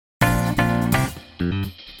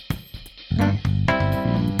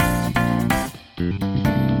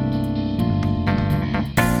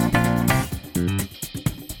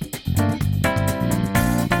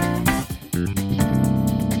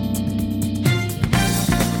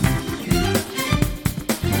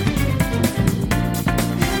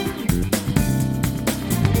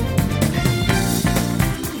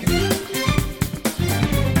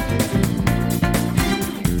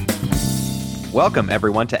Welcome,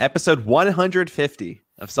 everyone, to episode 150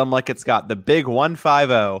 of Some Like It Scott, the big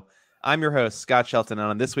 150. I'm your host, Scott Shelton, and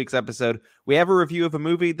on this week's episode, we have a review of a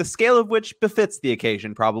movie, the scale of which befits the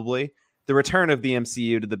occasion, probably, the return of the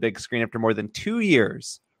MCU to the big screen after more than 2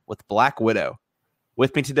 years with Black Widow.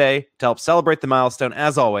 With me today to help celebrate the milestone,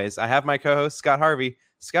 as always, I have my co-host, Scott Harvey.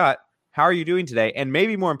 Scott, how are you doing today? And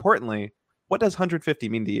maybe more importantly, what does 150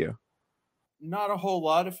 mean to you? Not a whole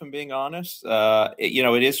lot, if I'm being honest.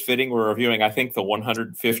 It is fitting. We're reviewing, I think, the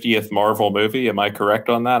 150th Marvel movie. Am I correct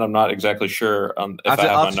on that? I'm not exactly sure if I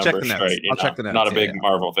have my numbers straight. I'll check the notes. Not a big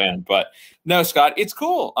Marvel fan, but no, Scott, it's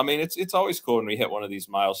cool. I mean, it's always cool when we hit one of these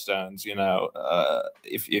milestones.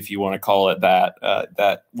 If you want to call it that,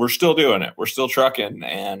 that we're still doing it. We're still trucking,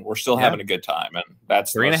 and we're still having a good time. And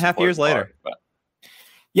that's 3.5 years later. But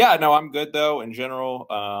yeah, no, I'm good, though, in general.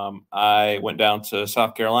 I went down to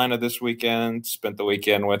South Carolina this weekend, spent the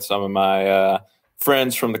weekend with some of my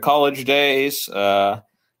friends from the college days.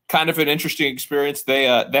 Kind of an interesting experience. They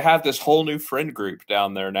have this whole new friend group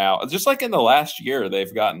down there now. Just like in the last year,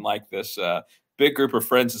 they've gotten like this big group of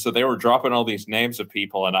friends. And so they were dropping all these names of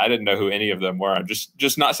people, and I didn't know who any of them were. I'm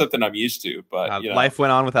just not something I'm used to. But life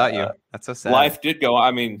went on without you. That's so sad. Life did go.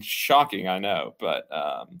 I mean, shocking, I know, but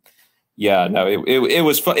yeah, no, it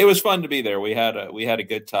was fun. It was fun to be there. We had a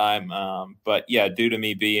good time. But yeah, due to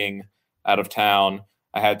me being out of town,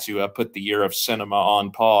 I had to put the year of cinema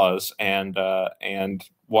on pause and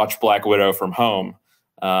watch Black Widow from home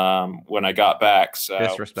when I got back. So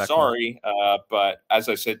sorry, but as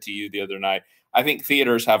I said to you the other night, I think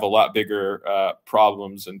theaters have a lot bigger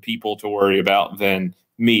problems and people to worry about than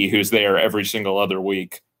me, who's there every single other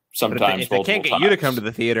week. Sometimes if they can't get you to come to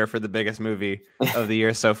the theater for the biggest movie of the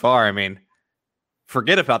year so far, I mean,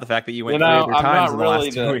 forget about the fact that you went 3 other times in the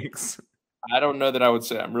last 2 weeks. I don't know that I would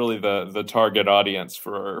say I'm really the target audience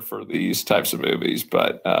for these types of movies,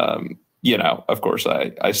 but of course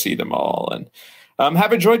I see them all and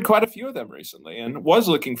have enjoyed quite a few of them recently, and was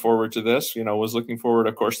looking forward to this. Was looking forward,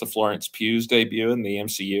 of course, to Florence Pugh's debut in the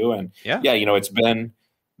MCU, and it's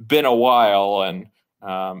been a while, and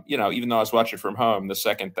even though I was watching from home, the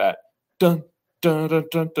second that dun dun dun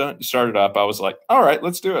dun dun started up, I was like, all right,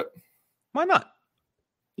 let's do it. Why not?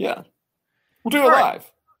 Yeah. We'll do it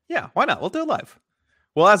live. Yeah, why not? We'll do it live.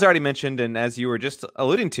 Well, as I already mentioned, and as you were just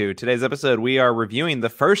alluding to, today's episode, we are reviewing the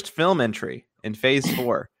first film entry in Phase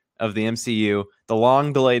 4 of the MCU, the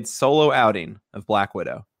long-delayed solo outing of Black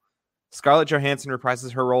Widow. Scarlett Johansson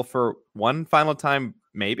reprises her role for one final time,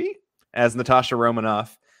 maybe, as Natasha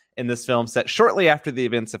Romanoff in this film set shortly after the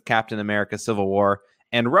events of Captain America Civil War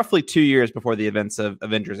and roughly 2 years before the events of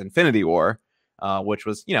Avengers Infinity War, which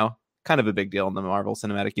was, kind of a big deal in the Marvel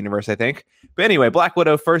Cinematic Universe, I think. But anyway, Black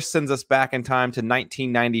Widow first sends us back in time to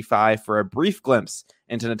 1995 for a brief glimpse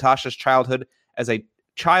into Natasha's childhood as a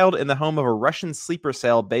child in the home of a Russian sleeper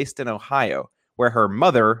cell based in Ohio, where her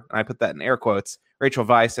mother, and I put that in air quotes, Rachel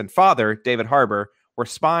Weisz, and father, David Harbour, were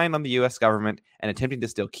spying on the U.S. government and attempting to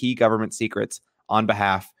steal key government secrets on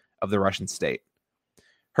behalf of the Russian state.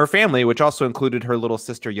 Her family, which also included her little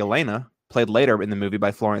sister Yelena, played later in the movie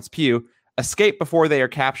by Florence Pugh, escape before they are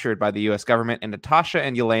captured by the U.S. government, and Natasha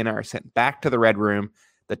and Yelena are sent back to the Red Room,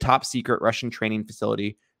 the top-secret Russian training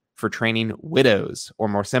facility for training widows, or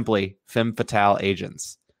more simply, femme fatale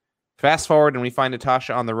agents. Fast forward, and we find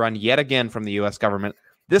Natasha on the run yet again from the U.S. government,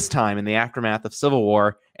 this time in the aftermath of Civil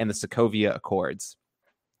War and the Sokovia Accords.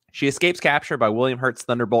 She escapes capture by William Hurt's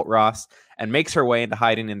Thunderbolt Ross and makes her way into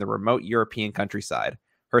hiding in the remote European countryside.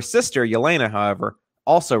 Her sister, Yelena, however,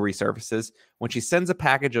 also resurfaces when she sends a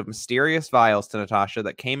package of mysterious vials to Natasha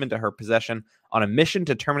that came into her possession on a mission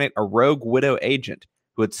to terminate a rogue widow agent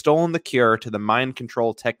who had stolen the cure to the mind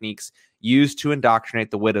control techniques used to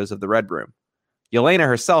indoctrinate the widows of the Red Room. Yelena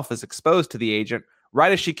herself is exposed to the agent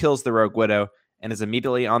right as she kills the rogue widow and is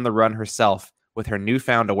immediately on the run herself with her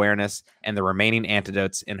newfound awareness and the remaining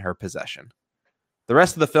antidotes in her possession. The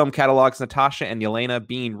rest of the film catalogs Natasha and Yelena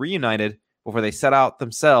being reunited before they set out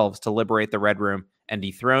themselves to liberate the Red Room and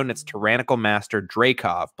dethrone its tyrannical master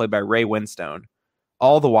Dreykov, played by Ray Winstone.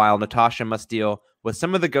 All the while, Natasha must deal with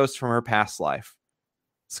some of the ghosts from her past life.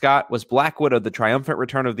 Scott, was Black Widow the triumphant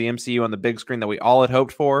return of the MCU on the big screen that we all had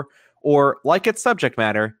hoped for? Or, like its subject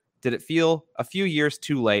matter, did it feel a few years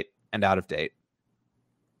too late and out of date?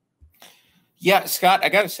 Yeah, Scott, I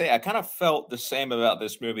got to say, I kind of felt the same about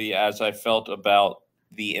this movie as I felt about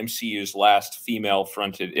the MCU's last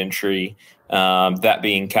female-fronted entry, that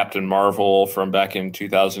being Captain Marvel from back in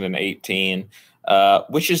 2018,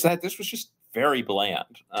 which is that this was just very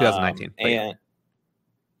bland. 2019. And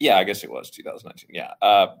yeah, I guess it was 2019. Yeah,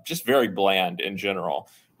 just very bland in general.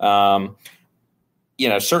 Certainly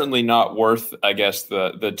not worth, I guess,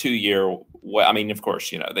 the 2 year. I mean, of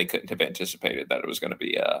course, they couldn't have anticipated that it was going to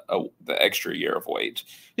be the extra year of wait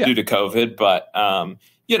due to COVID. But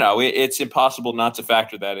it's impossible not to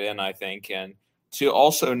factor that in, I think, and to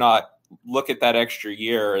also not look at that extra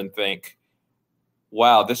year and think,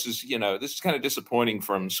 wow, this is kind of disappointing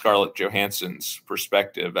from Scarlett Johansson's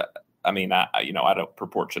perspective. I mean, I don't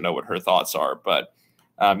purport to know what her thoughts are, but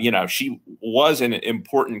she was an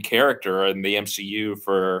important character in the MCU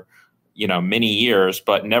for, many years,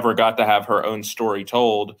 but never got to have her own story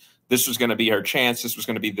told. This was going to be her chance. This was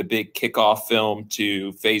going to be the big kickoff film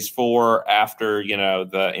to Phase 4 after,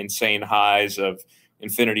 the insane highs of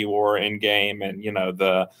Infinity War, Endgame, and,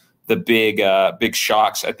 the big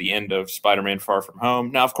shocks at the end of Spider-Man Far From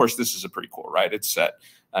Home. Now, of course, this is a prequel, right? It's set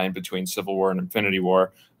in between Civil War and Infinity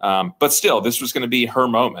War. But still, this was going to be her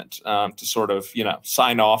moment to sort of,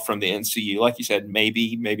 sign off from the MCU. Like you said,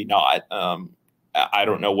 maybe not. I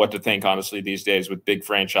don't know what to think, honestly, these days with big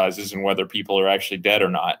franchises and whether people are actually dead or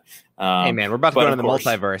not. Hey, man, we're about to go into the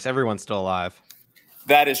multiverse. Everyone's still alive.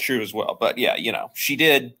 That is true as well. But yeah, she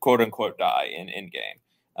did, quote unquote, die in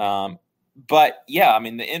Endgame. But yeah, I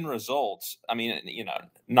mean, the end results, I mean,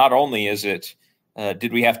 not only is it,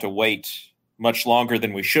 did we have to wait much longer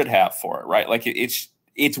than we should have for it, right? Like it's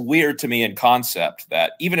weird to me in concept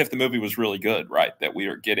that even if the movie was really good, right, that we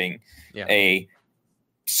are getting a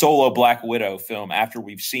solo Black Widow film after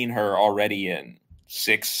we've seen her already in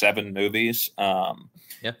 6-7 movies, in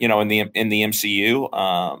the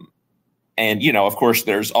MCU. And, of course,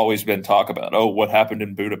 there's always been talk about, what happened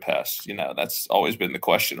in Budapest? That's always been the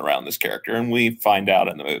question around this character. And we find out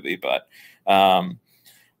in the movie. But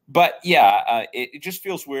yeah, it just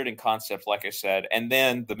feels weird in concept, like I said. And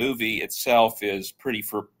then the movie itself is pretty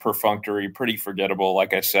perfunctory, pretty forgettable,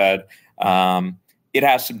 like I said. It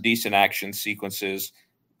has some decent action sequences.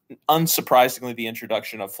 Unsurprisingly, the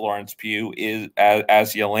introduction of Florence Pugh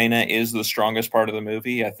as Yelena is the strongest part of the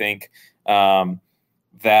movie. I think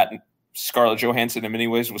that Scarlett Johansson in many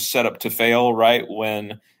ways was set up to fail, right?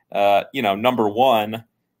 When, number one,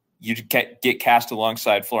 you get cast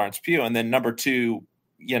alongside Florence Pugh. And then number two,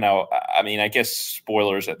 I mean, I guess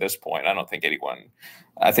spoilers at this point. I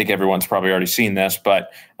think everyone's probably already seen this,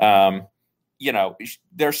 but,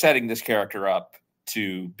 they're setting this character up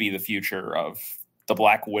to be the future of the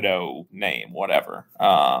Black Widow name, whatever.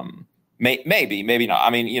 Maybe not.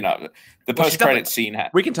 I mean, the post-credit scene.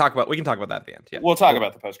 We can talk about that at the end. Yeah. We'll talk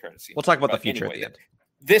about the post-credit scene. We'll talk about the future at the end.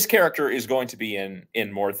 This character is going to be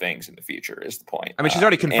in more things in the future, is the point. I mean, she's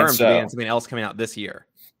already confirmed to be in something else coming out this year.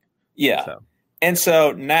 Yeah. And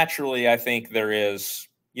so naturally, I think there is,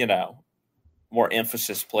 more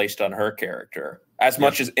emphasis placed on her character, as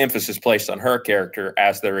much as emphasis placed on her character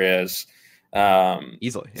as there is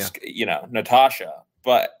easily, Natasha.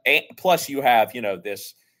 But plus you have,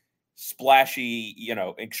 this splashy,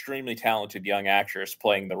 extremely talented young actress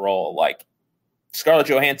playing the role. Like Scarlett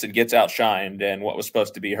Johansson gets outshined in what was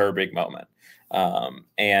supposed to be her big moment.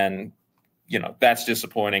 And, that's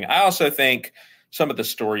disappointing. I also think some of the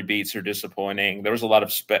story beats are disappointing. There was a lot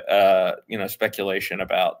of speculation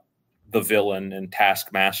about the villain and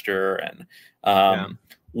Taskmaster. And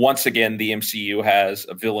once again, the MCU has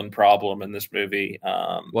a villain problem in this movie.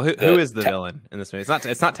 Well, who is the villain in this movie?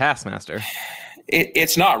 It's not Taskmaster.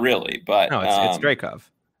 It's not really, but no, it's Dreykov.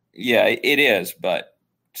 Yeah, it is, but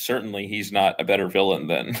certainly he's not a better villain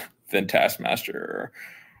than Taskmaster, or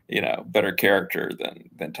better character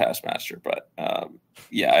than Taskmaster. But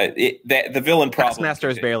the villain problem. Taskmaster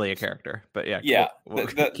is barely a character, but yeah,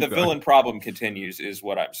 the villain problem continues, is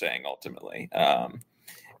what I'm saying ultimately.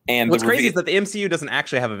 And what's crazy is that the MCU doesn't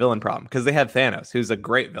actually have a villain problem, because they had Thanos, who's a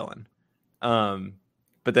great villain.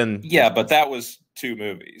 But then but that was 2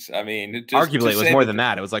 movies. I mean, arguably it was more than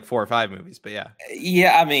that. It was like 4 or 5 movies. But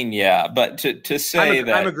I mean, but to say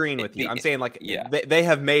that I'm agreeing with you. I'm saying they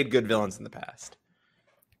have made good villains in the past.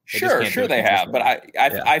 Sure they have. But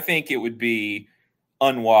I think it would be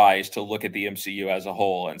unwise to look at the MCU as a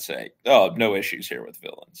whole and say, no issues here with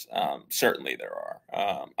villains. Certainly there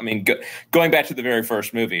are. I mean, going back to the very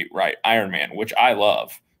first movie, right, Iron Man, which I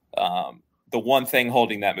love, the one thing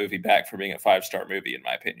holding that movie back from being a 5-star movie, in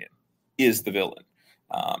my opinion, is the villain.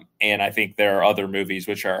 And I think there are other movies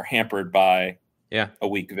which are hampered by a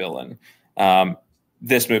weak villain.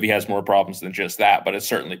 This movie has more problems than just that, but it's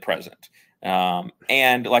certainly present.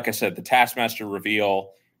 And like I said, the Taskmaster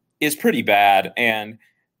reveal is pretty bad, and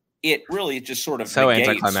it really just sort of so negates,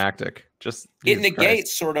 anticlimactic. It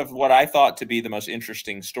negates sort of what I thought to be the most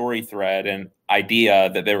interesting story thread and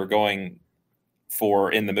idea that they were going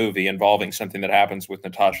for in the movie, involving something that happens with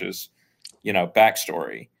Natasha's,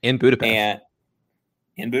 backstory in Budapest. And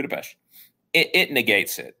in Budapest, it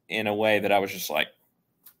negates it in a way that I was just like,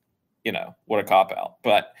 what a cop out.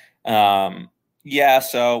 But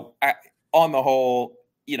so on the whole,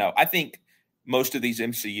 I think most of these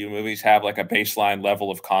MCU movies have like a baseline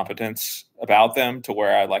level of competence about them to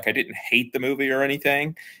where I didn't hate the movie or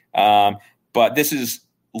anything. But this is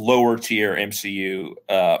lower tier MCU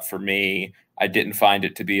for me. I didn't find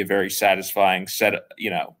it to be a very satisfying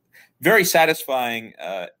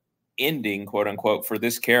ending, quote unquote, for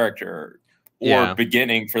this character or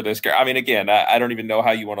beginning for this character. I mean, again, I don't even know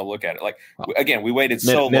how you want to look at it. Like, again, we waited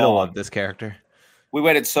so long. Middle of this character. We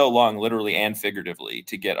waited so long, literally and figuratively,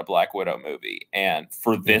 to get a Black Widow movie. And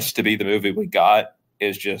for this to be the movie we got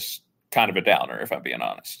is just kind of a downer, if I'm being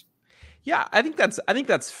honest. Yeah, I think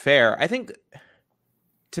that's fair. I think,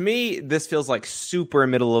 to me, this feels like super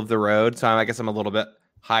middle of the road. So I guess I'm a little bit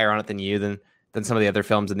higher on it than you, than some of the other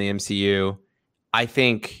films in the MCU. I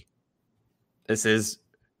think this is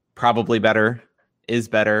probably better than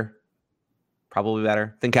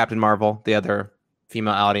Captain Marvel, the other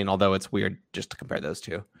female outing, although it's weird just to compare those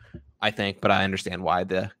two, I think, but I understand why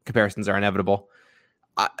the comparisons are inevitable.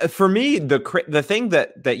 For me, the thing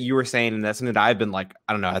that you were saying, and that's something that I've been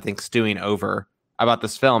I think stewing over about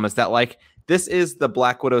this film, is that this is the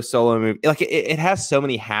Black Widow solo movie. It has so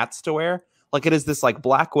many hats to wear. It is this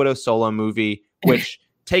Black Widow solo movie, which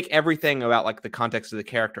take everything about the context of the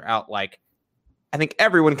character out. I think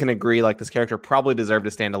everyone can agree this character probably deserved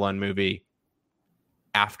a standalone movie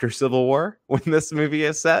after Civil War when this movie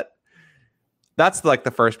is set. That's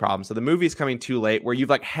the first problem. So the movie's coming too late, where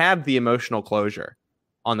you've had the emotional closure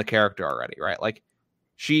on the character already, right?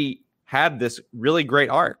 She had this really great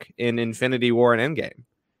arc in Infinity War and Endgame,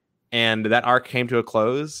 and that arc came to a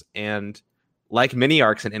close, and like many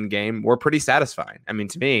arcs in Endgame, were pretty satisfying. I mean,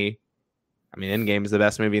 to me, Endgame is the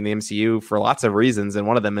best movie in the MCU for lots of reasons, and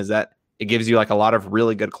one of them is that it gives you a lot of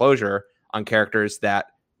really good closure on characters that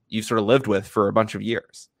you've sort of lived with for a bunch of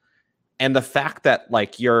years. And the fact that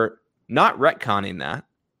you're not retconning that,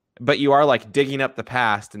 but you are digging up the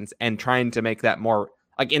past and trying to make that more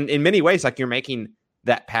in many ways, you're making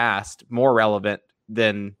that past more relevant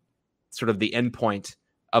than sort of the end point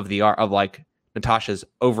of the arc of Natasha's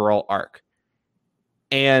overall arc.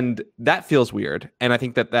 And that feels weird. And I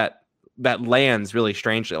think that lands really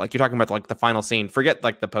strangely. You're talking about the final scene, forget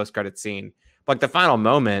the post-credit scene, but the final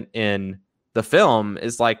moment in the film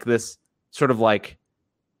is this sort of I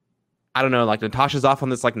don't know, Natasha's off on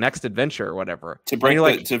this next adventure or whatever to bring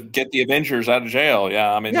to get the Avengers out of jail.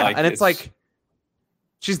 Yeah, and it's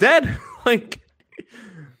she's dead.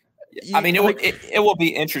 It will be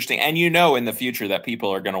interesting, and in the future that people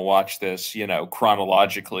are going to watch this,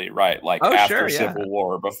 chronologically, right? After Civil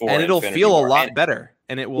War, before, and it'll Infinity feel War. a lot better,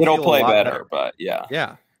 and it'll play better. But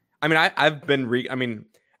yeah. I've been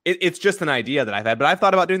it's just an idea that I've had, but I've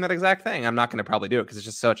thought about doing that exact thing. I'm not going to probably do it because it's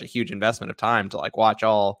just such a huge investment of time to watch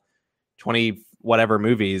all 20 whatever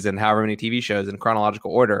movies and however many TV shows in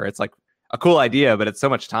chronological order. It's a cool idea, but it's so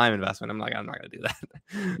much time investment. I'm not going to do that.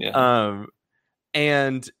 Yeah.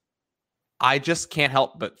 And I just can't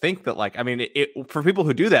help but think that for people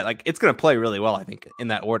who do that, it's going to play really well, I think, in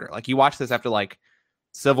that order. You watch this after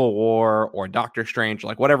Civil War or Doctor Strange,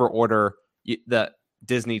 whatever order that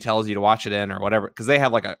Disney tells you to watch it in or whatever, because they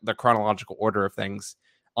have the chronological order of things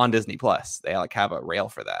on Disney Plus. They have a rail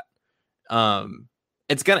for that.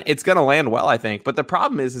 It's gonna land well, I think. But the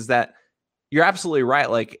problem is that you're absolutely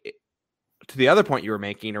right. To the other point you were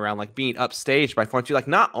making around being upstaged by Florence Pugh,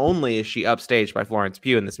 not only is she upstaged by Florence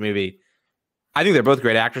Pugh in this movie, I think they're both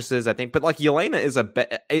great actresses, I think, but Yelena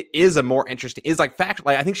is a more interesting,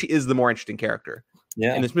 I think she is the more interesting character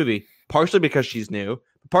in this movie, partially because she's new,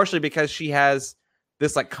 partially because she has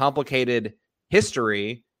this complicated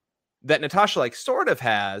history that Natasha sort of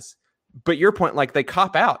has, but your point, they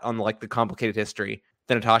cop out on the complicated history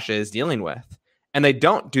that Natasha is dealing with, and they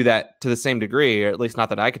don't do that to the same degree, or at least not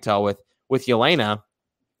that I could tell with Yelena.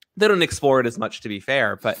 They don't explore it as much, to be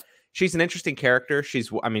fair, but she's an interesting character.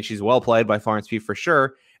 She's well played by Florence Pugh for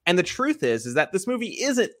sure. And the truth is that this movie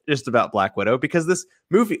isn't just about Black Widow, because this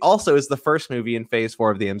movie also is the first movie in Phase 4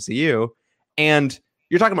 of the MCU. And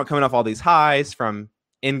you're talking about coming off all these highs from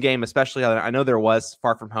Endgame, especially. I know there was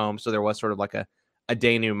Far From Home, so there was sort of a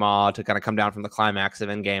denouement to kind of come down from the climax of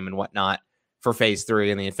Endgame and whatnot for Phase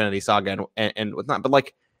 3 and the Infinity Saga and whatnot. But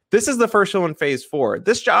this is the first film in Phase 4.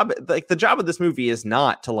 This job, like the job of this movie, is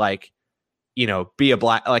not to like, you know, be a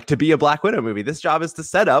Black Widow movie. This job is to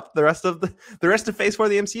set up the rest of Phase 4 of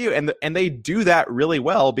the MCU, and they do that really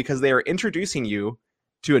well because they are introducing you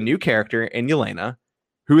to a new character in Yelena,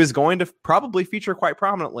 who is going to probably feature quite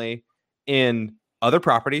prominently in other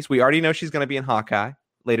properties. We already know she's going to be in Hawkeye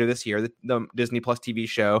later this year, the Disney Plus TV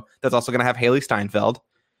show that's also going to have Haley Steinfeld.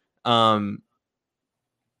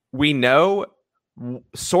 We know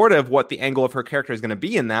sort of what the angle of her character is going to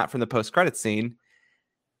be in that from the post-credits scene,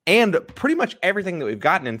 and pretty much everything that we've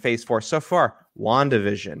gotten in Phase 4 so far.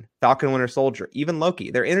 WandaVision, Falcon Winter Soldier, even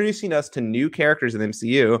Loki. They're introducing us to new characters in the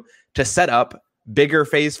MCU to set up bigger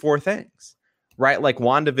Phase 4 things, right? Like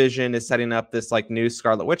WandaVision is setting up this like new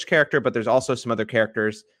Scarlet Witch character, but there's also some other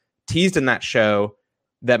characters teased in that show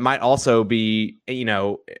that might also be, you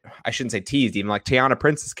know, I shouldn't say teased, even like Tiana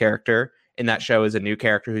Prince's character in that show is a new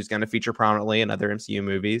character who's going to feature prominently in other MCU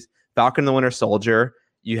movies. Falcon the Winter Soldier,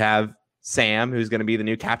 you have Sam, who's going to be the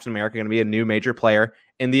new Captain America, going to be a new major player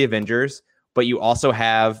in the Avengers, but you also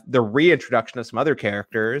have the reintroduction of some other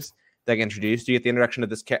characters that get introduced. You get the introduction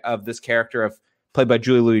of this character played by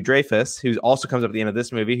Julie Louis-Dreyfus, who also comes up at the end of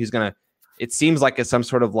this movie, who's going to, it seems like it's some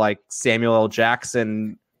sort of like Samuel L.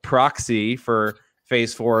 Jackson proxy for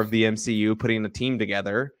Phase 4 of the MCU, putting a team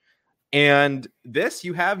together. And this,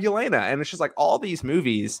 you have Yelena, and it's just like all these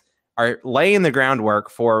movies are laying the groundwork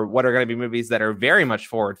for what are going to be movies that are very much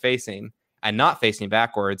forward facing and not facing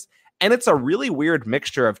backwards. And it's a really weird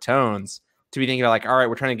mixture of tones to be thinking about, like, all right,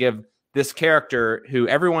 we're trying to give this character who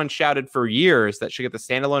everyone shouted for years that should get the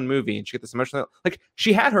standalone movie and she get this emotional, like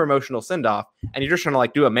she had her emotional send off, and you're just trying to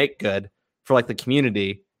like do a make good for like the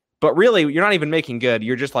community. But really, you're not even making good.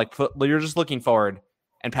 You're just like, you're just looking forward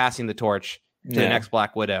and passing the torch to the next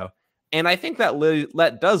Black Widow. And I think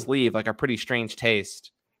that does leave like a pretty strange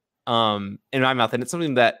taste in my mouth. And it's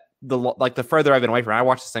something that the further I've been away from it, I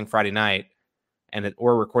watched this thing Friday night, and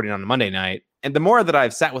we're recording on a Monday night. And the more that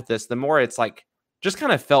I've sat with this, the more it's like just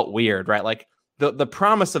kind of felt weird, right? Like the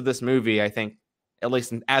promise of this movie, I think, at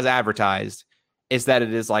least as advertised, is that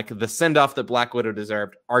it is like the send-off that Black Widow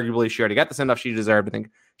deserved. Arguably, she already got the send-off she deserved. I think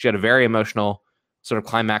she had a very emotional sort of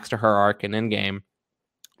climax to her arc in Endgame.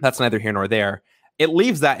 That's neither here nor there. It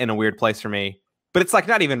leaves that in a weird place for me, but it's like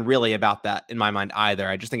not even really about that in my mind either.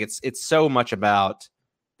 I just think it's so much about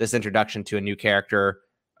this introduction to a new character,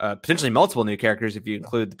 potentially multiple new characters if you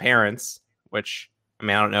include the parents, which, I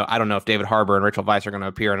mean, I don't know if David Harbour and Rachel Weisz are going to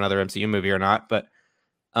appear in another MCU movie or not, but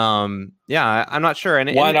yeah, I'm not sure.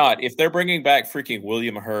 And why not? If they're bringing back freaking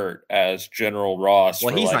William Hurt as General Ross,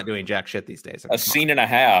 well, he's not doing jack shit these days. A scene and a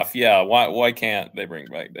half, yeah. Why can't they bring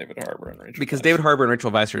back David Harbour and Rachel? Because Weisz? David Harbour and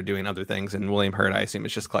Rachel Weisz are doing other things, and William Hurt, I assume,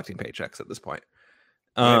 is just collecting paychecks at this point.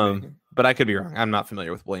 But I could be wrong. I'm not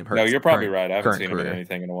familiar with William Hurt. No, you're probably right. I haven't seen him in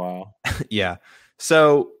anything in a while. Yeah.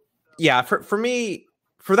 So yeah, for me,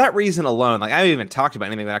 for that reason alone, like I haven't even talked about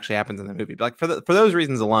anything that actually happens in the movie, but like for those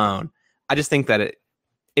reasons alone, I just think that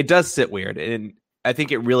it does sit weird, and I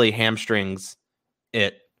think it really hamstrings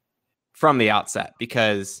it from the outset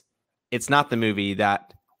because it's not the movie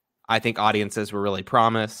that I think audiences were really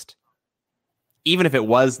promised. Even if it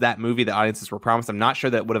was that movie that audiences were promised, I'm not sure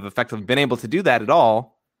that would have effectively been able to do that at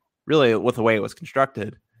all, really, with the way it was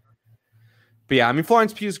constructed. But yeah, I mean,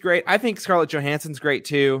 Florence Pugh's great. I think Scarlett Johansson's great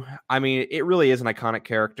too. I mean, it really is an iconic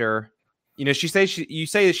character. You know, you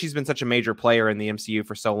say that she's been such a major player in the MCU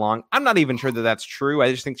for so long. I'm not even sure that that's true. I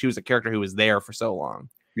just think she was a character who was there for so long.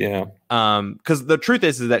 Yeah. Because the truth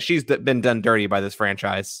is that she's been done dirty by this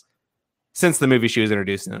franchise since the movie she was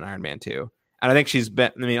introduced in Iron Man 2. And I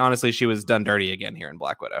think honestly, she was done dirty again here in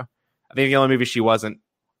Black Widow. I think the only movie she wasn't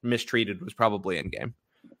mistreated was probably Endgame.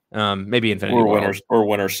 Maybe Infinity War. Or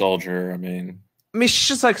Winter Soldier. I mean, she's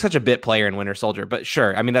just like such a bit player in Winter Soldier, but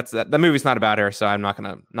sure. I mean, the movie's not about her, so I'm not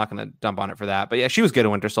gonna dump on it for that. But yeah, she was good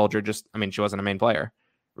in Winter Soldier. Just, I mean, she wasn't a main player,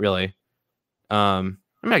 really. I mean,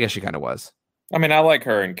 I guess she kind of was. I mean, I like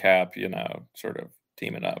her and Cap, you know, sort of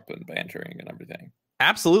teaming up and bantering and everything.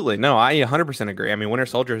 Absolutely, no, I 100% agree. I mean, Winter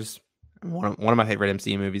Soldier is one of my favorite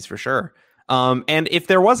MCU movies for sure. And if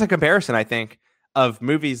there was a comparison, I think, of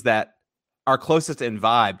movies that are closest in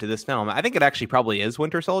vibe to this film, I think it actually probably is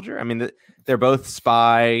Winter Soldier. I mean, they're both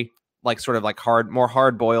spy, like sort of like more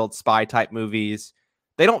hard-boiled spy type movies.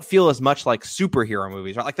 They don't feel as much like superhero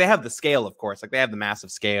movies, right? Like they have the scale, of course, like they have the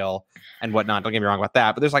massive scale and whatnot. Don't get me wrong about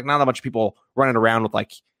that, but there's like not a bunch of people running around with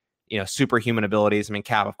like, you know, superhuman abilities. I mean,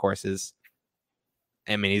 Cap, of course, he's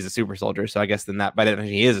a super soldier, so I guess then that by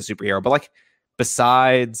definition he is a superhero. But like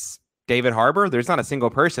besides David Harbour, there's not a single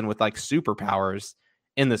person with like superpowers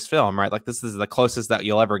in this film, right? Like this is the closest that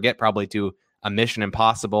you'll ever get probably to a Mission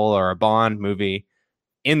Impossible or a Bond movie.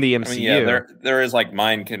 in the I mean, MCU. yeah, there is like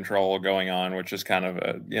mind control going on, which is kind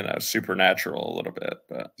of supernatural a little bit.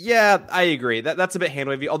 But yeah, I agree. That's a bit hand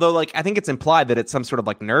wavy. Although, like, I think it's implied that it's some sort of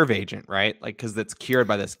like nerve agent, right? Like, because it's cured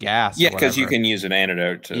by this gas yeah, or because you whatever. can use an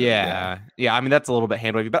antidote to Yeah. I mean, that's a little bit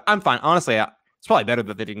hand wavy, but I'm fine. Honestly, it's probably better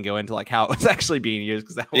that they didn't go into like how it was actually being used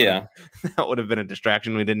because that would have been a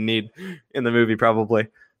distraction we didn't need in the movie probably.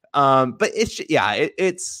 But it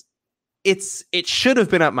should have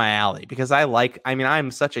been up my alley because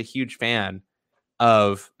I'm such a huge fan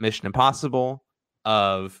of Mission Impossible,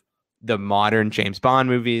 of the modern James Bond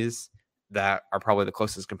movies that are probably the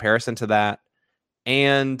closest comparison to that.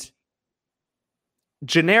 And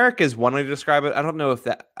generic is one way to describe it. I don't know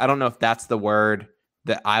if that's the word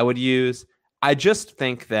that I would use. I just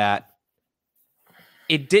think that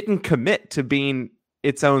it didn't commit to being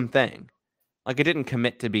its own thing. Like it didn't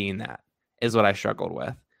commit to being that is what I struggled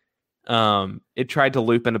with. It tried to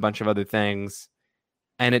loop in a bunch of other things,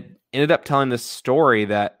 and it ended up telling this story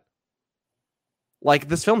that, like,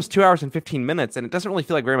 this film's 2 hours and 15 minutes, and it doesn't really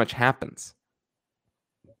feel like very much happens.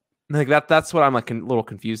 Like that's what I'm like a little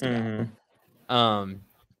confused about.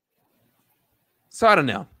 So I don't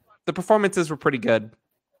know. The performances were pretty good.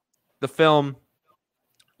 The film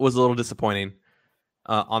was a little disappointing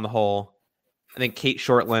on the whole. I think Kate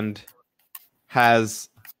Shortland has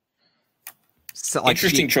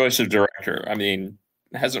interesting choice of director. I mean,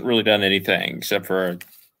 hasn't really done anything except for a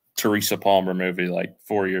Teresa Palmer movie like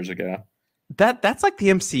 4 years ago. That's like the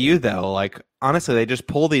MCU though. Like honestly, they just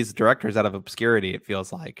pull these directors out of obscurity. It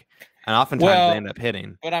feels like, and oftentimes they end up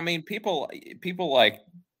hitting. But I mean, people like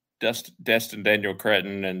Destin Daniel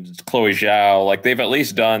Cretton and Chloe Zhao, like they've at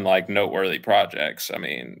least done like noteworthy projects. I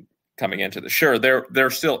mean, coming into they're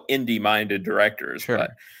still indie-minded directors. Sure.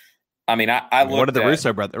 But I mean, I looked what did the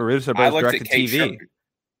Russo brothers? Russo brothers directed TV.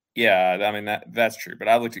 Yeah, I mean that's true. But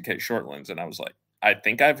I looked at Kate Shortland's and I was like, I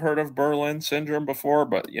think I've heard of Berlin Syndrome before,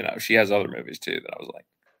 but she has other movies too that I was like.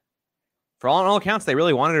 For all accounts, they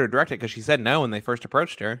really wanted her to direct it because she said no when they first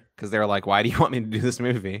approached her because they were like, "Why do you want me to do this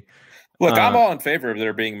movie?" Look, I'm all in favor of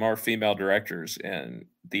there being more female directors in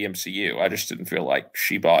the MCU. I just didn't feel like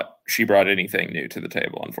she brought anything new to the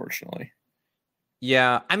table, unfortunately.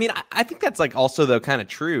 Yeah, I mean, I think that's like also though kind of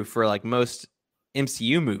true for like most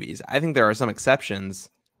MCU movies. I think there are some exceptions,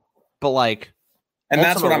 but like, and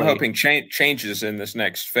that's what I'm hoping changes in this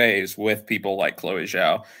next phase with people like Chloe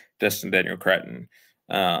Zhao, Destin Daniel Cretton,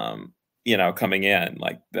 coming in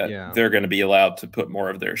like that. Yeah. They're going to be allowed to put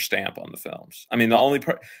more of their stamp on the films. I mean, the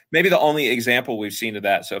only example we've seen of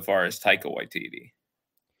that so far is Taika Waititi.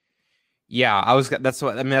 Yeah, that's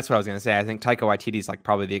what I was going to say. I think Taika Waititi is like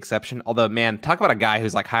probably the exception. Although, man, talk about a guy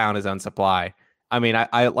who's like high on his own supply. I mean,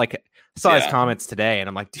 I like saw his comments today, and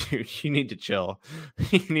I'm like, dude, you need to chill.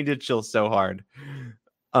 You need to chill so hard.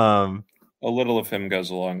 A little of him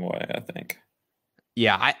goes a long way, I think.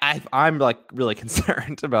 Yeah, I'm like really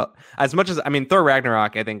concerned about as much as Thor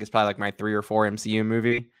Ragnarok. I think is probably like my 3 or 4 MCU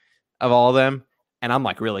movie of all of them. And I'm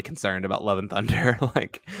like really concerned about Love and Thunder.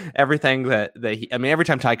 Like everything that every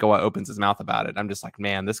time Taika opens his mouth about it, I'm just like,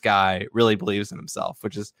 man, this guy really believes in himself,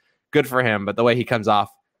 which is good for him. But the way he comes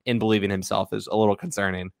off in believing himself is a little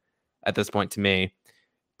concerning at this point to me.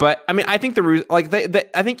 But I mean, I think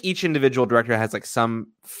I think each individual director has like some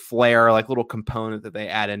flair, like little component that they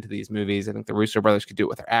add into these movies. I think the Russo brothers could do it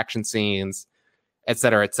with their action scenes, et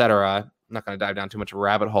cetera, et cetera. I'm not going to dive down too much of a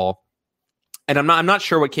rabbit hole. And I'm not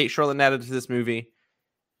sure what Kate Shortland added to this movie.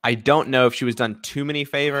 I don't know if she was done too many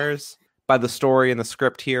favors by the story and the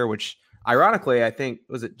script here, which ironically, I think,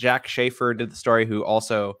 was it Jack Schaefer did the story, who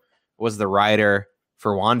also was the writer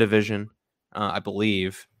for WandaVision, I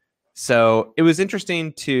believe. So it was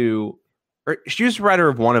interesting she was the writer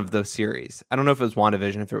of one of those series. I don't know if it was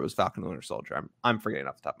WandaVision, if it was Falcon and Winter Soldier. I'm forgetting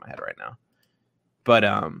off the top of my head right now. But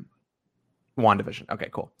WandaVision. Okay,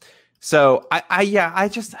 cool. So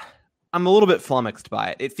I'm a little bit flummoxed by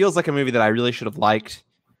it. It feels like a movie that I really should have liked.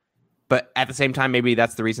 But at the same time, maybe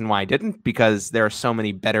that's the reason why I didn't, because there are so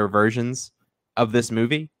many better versions of this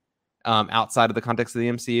movie outside of the context of the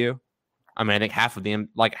MCU. I mean, I think half of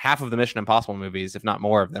the Mission Impossible movies, if not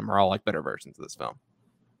more of them, are all like better versions of this film.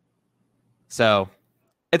 So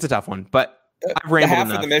it's a tough one, but I've rambled enough.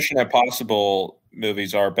 Half of the Mission Impossible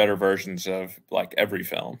movies are better versions of like every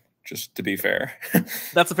film, just to be fair.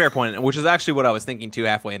 That's a fair point, which is actually what I was thinking too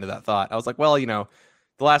halfway into that thought. I was like, well, the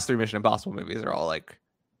last 3 Mission Impossible movies are all like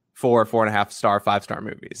 4.5 star, 5-star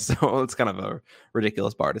movies. So it's kind of a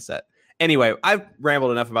ridiculous bar to set. Anyway, I've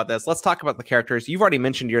rambled enough about this. Let's talk about the characters. You've already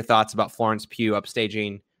mentioned your thoughts about Florence Pugh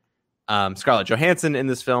upstaging Scarlett Johansson in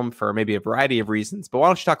this film for maybe a variety of reasons. But why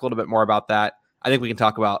don't you talk a little bit more about that? I think we can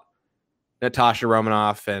talk about Natasha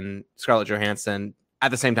Romanoff and Scarlett Johansson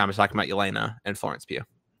at the same time as talking about Yelena and Florence Pugh.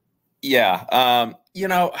 Yeah.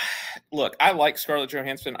 Look, I like Scarlett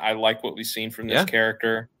Johansson. I like what we've seen from this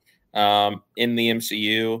character in the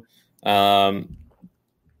MCU.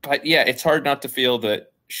 But yeah, it's hard not to feel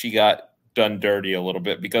that she got done dirty a little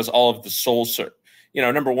bit because all of the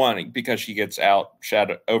number one, because she gets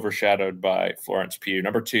overshadowed by Florence Pugh.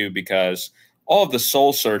 Number two, because all of the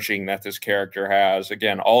soul searching that this character has,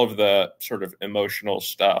 again, all of the sort of emotional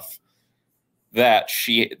stuff that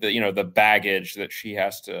the baggage that she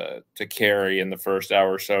has to carry in the first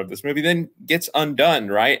hour or so of this movie then gets undone,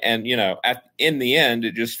 right? And, in the end,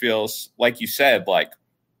 it just feels, like you said, like,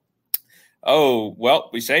 oh, well,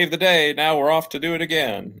 we saved the day. Now we're off to do it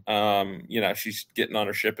again. She's getting on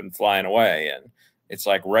her ship and flying away. And it's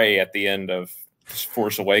like Rey at the end of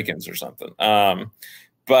Force Awakens or something.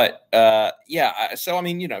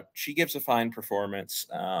 She gives a fine performance.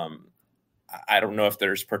 I don't know if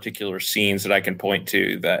there's particular scenes that I can point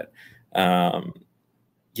to that,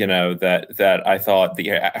 that I thought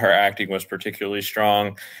her acting was particularly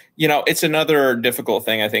strong. It's another difficult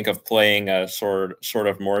thing, I think, of playing a sort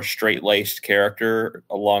of more straight-laced character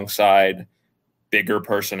alongside bigger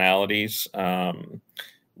personalities,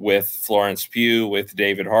 with Florence Pugh, with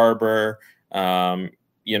David Harbour,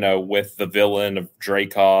 with the villain of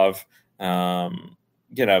Dreykov.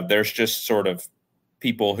 There's just sort of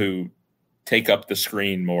people who take up the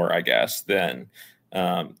screen more, I guess, than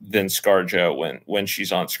ScarJo when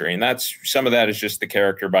she's on screen. Some of that is just the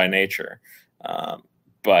character by nature.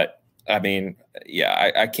 But I mean,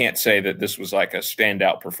 yeah, I can't say that this was like a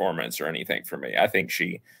standout performance or anything for me. I think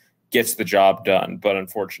she gets the job done, but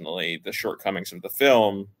unfortunately the shortcomings of the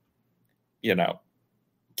film,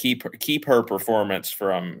 keep her performance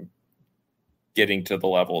from getting to the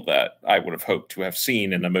level that I would have hoped to have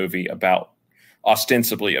seen in a movie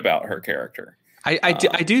ostensibly about her character. I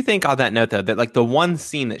do think on that note, though, that like the one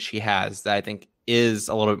scene that she has that I think is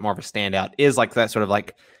a little bit more of a standout is like that sort of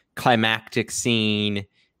like climactic scene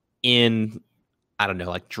in, I don't know,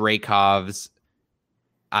 like Dreykov's,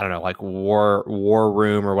 I don't know, like war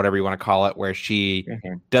room or whatever you want to call it, where she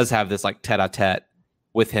does have this like tete-a-tete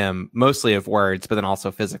with him, mostly of words, but then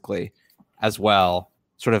also physically as well,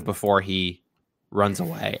 sort of before he runs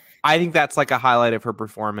away. I think that's like a highlight of her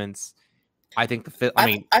performance. I think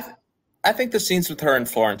I think the scenes with her and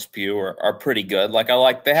Florence Pugh are pretty good. Like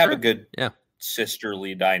they have a good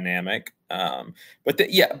sisterly dynamic.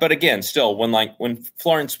 But again, still when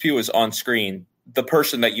Florence Pugh is on screen, the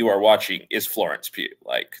person that you are watching is Florence Pugh.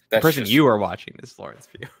 Like the person you are watching is Florence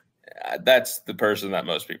Pugh. That's the person that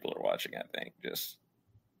most people are watching, I think, just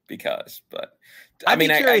because. But I'd be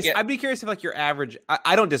curious if like your average.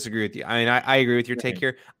 I don't disagree with you. I mean, I agree with your take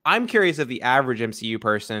here. I'm curious if the average MCU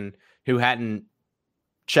person who hadn't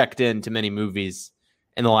checked into many movies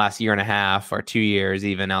in the last year and a half or 2 years,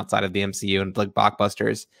 even outside of the MCU and like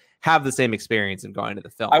blockbusters, have the same experience of going to the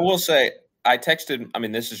film. I will say, I texted, I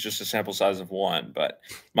mean, this is just a sample size of one, but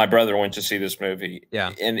my brother went to see this movie.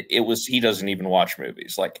 Yeah. And he doesn't even watch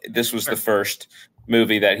movies. Like, this was the first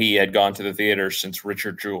movie that he had gone to the theater since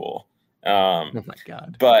Richard Jewell. Oh my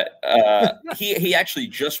God. But he actually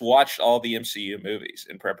just watched all the MCU movies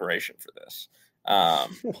in preparation for this.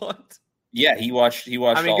 What? Yeah, he watched.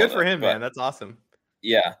 I mean, good for him, man. That's awesome.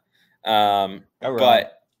 Yeah.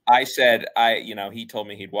 But I said, he told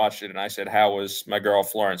me he'd watched it, and I said, how was my girl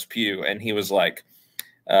Florence Pugh? And he was like,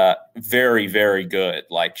 very, very good.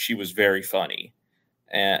 Like, she was very funny.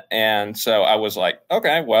 And so I was like,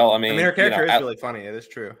 okay, well, I mean, her character is really funny. It is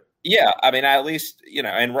true. Yeah, I mean, at least,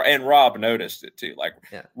 and Rob noticed it too. Like,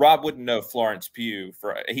 Rob wouldn't know Florence Pugh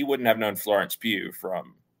he wouldn't have known Florence Pugh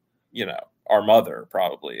from, our mother,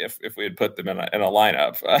 probably, if we had put them in a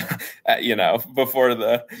lineup, before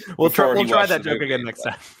the. We'll try that joke again next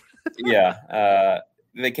time. Yeah,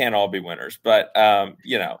 they can't all be winners, but I'm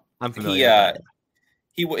familiar.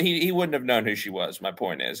 He wouldn't have known who she was. My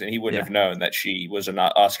point is, and he wouldn't have known that she was an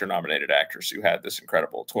Oscar-nominated actress who had this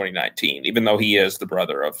incredible 2019, even though he is the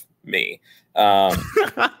brother of me.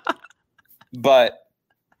 But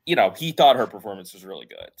he thought her performance was really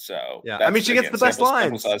good. So yeah, I mean, she gets the best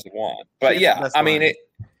lines. But yeah, I mean,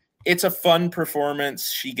 it's a fun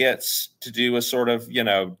performance. She gets to do a sort of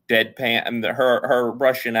deadpan, and her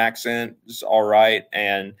Russian accent is all right,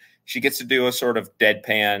 and she gets to do a sort of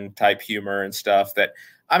deadpan type humor and stuff that,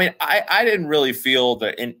 I mean, I didn't really feel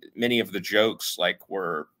that in many of the jokes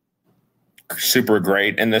were super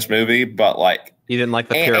great in this movie, but you didn't like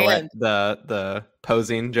the pirouette, the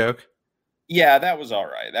posing joke. Yeah, that was all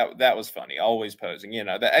right. That was funny. Always posing,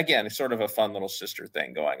 that, again, it's sort of a fun little sister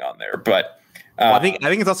thing going on there. But I think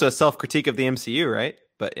it's also a self critique of the MCU, right?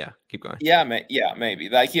 But yeah, keep going. Yeah, yeah, maybe.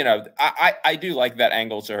 Like, I do like that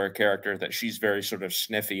angle to her character, that she's very sort of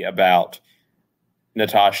sniffy about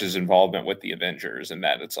Natasha's involvement with the Avengers, and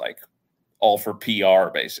that it's like all for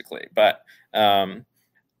PR basically. But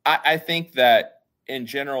I think that in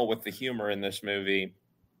general, with the humor in this movie,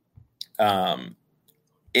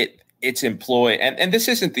 it's employed, and this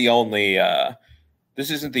isn't the only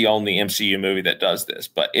MCU movie that does this,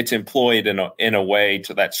 but it's employed in a way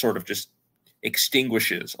to that sort of just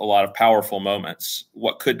extinguishes a lot of powerful moments,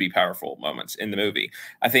 what could be powerful moments in the movie.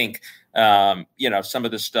 I think some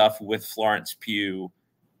of the stuff with Florence Pugh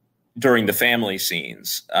during the family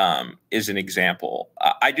scenes is an example.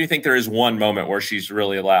 I do think there is one moment where she's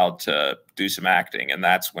really allowed to do some acting, and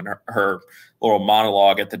that's when her little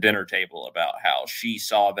monologue at the dinner table about how she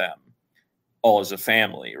saw them all as a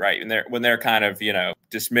family, right? And when they're kind of,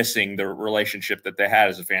 dismissing the relationship that they had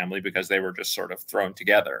as a family because they were just sort of thrown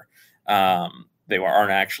together. They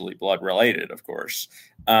aren't actually blood related, of course.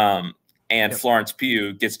 And Florence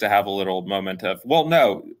Pugh gets to have a little moment of, well,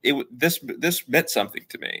 no, this meant something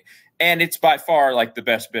to me. And it's by far like the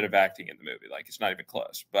best bit of acting in the movie. Like, it's not even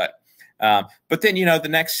close. But then, the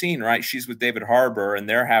next scene, right? She's with David Harbour and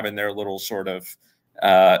they're having their little sort of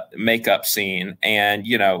makeup scene. And,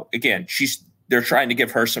 again, they're trying to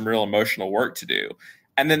give her some real emotional work to do.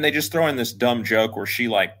 And then they just throw in this dumb joke where she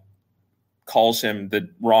like calls him the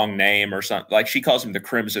wrong name or something. Like, she calls him the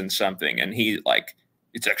Crimson something. And he like,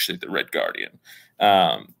 it's actually the Red Guardian.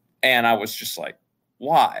 And I was just like,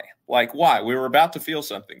 why? Like, why? We were about to feel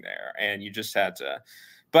something there. And you just had to,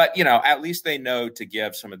 but, at least they know to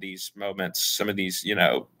give some of these moments, some of these,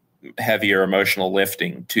 heavier emotional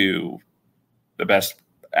lifting to the best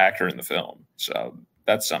actor in the film. So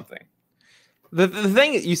that's something. The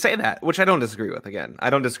thing you say that, which I don't disagree with. Again, I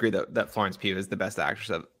don't disagree that Florence Pugh is the best actress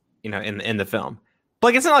of, in the film. But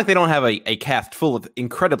like, it's not like they don't have a cast full of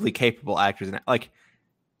incredibly capable actors in it. Like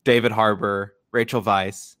David Harbour, Rachel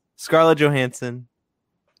Weisz, Scarlett Johansson.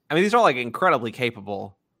 I mean, these are all like incredibly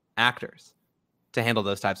capable actors to handle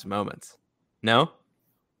those types of moments. No?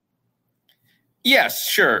 Yes,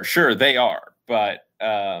 sure, they are. But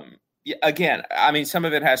again, I mean, some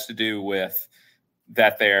of it has to do with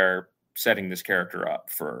that they're setting this character up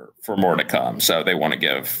for more to come. So they want to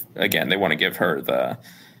give her the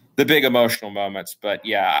big emotional moments. But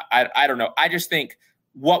yeah, I don't know. I just think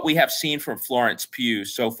what we have seen from Florence Pugh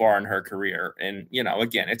so far in her career, and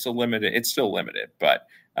again, it's still limited, but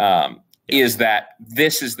is that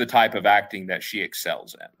this is the type of acting that she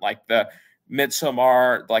excels in. Like the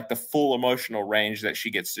Midsommar, like the full emotional range that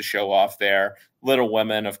she gets to show off there. Little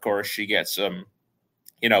Women, of course, she gets some,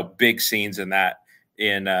 big scenes in that,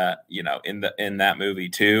 in that movie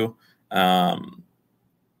too.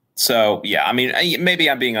 So yeah, I mean, maybe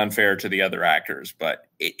I'm being unfair to the other actors, but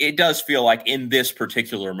it does feel like in this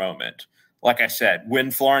particular moment, like I said,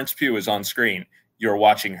 when Florence Pugh is on screen, you're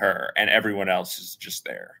watching her and everyone else is just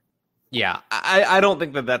there. Yeah, I don't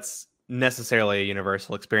think that that's necessarily a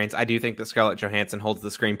universal experience. I do think that Scarlett Johansson holds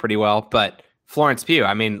the screen pretty well, but Florence Pugh,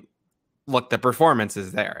 I mean, look, the performance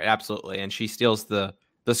is there, absolutely, and she steals the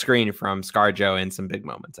screen from ScarJo in some big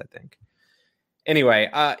moments, I think. Anyway,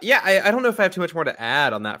 I don't know if I have too much more to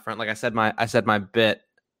add on that front. Like I said my bit,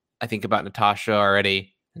 I think, about Natasha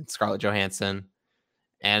already and Scarlett Johansson.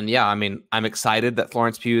 And yeah, I mean, I'm excited that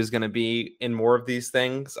Florence Pugh is going to be in more of these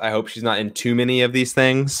things. I hope she's not in too many of these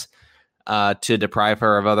things to deprive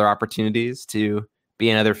her of other opportunities to be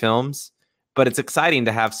in other films. But it's exciting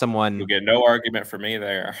to have someone... You'll get no argument for me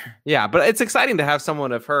there. Yeah, but it's exciting to have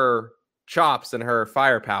someone of her chops and her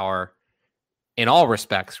firepower in all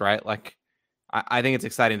respects, right? Like, I think it's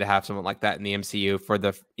exciting to have someone like that in the MCU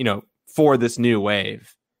for this new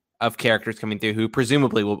wave of characters coming through who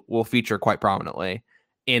presumably will feature quite prominently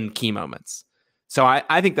in key moments. So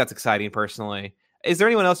I think that's exciting personally. Is there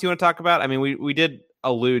anyone else you want to talk about? I mean, we did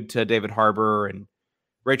allude to David Harbour and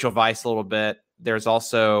Rachel Weisz a little bit. There's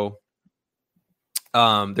also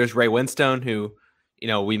there's Ray Winstone, who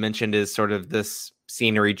we mentioned is sort of this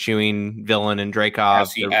scenery chewing villain in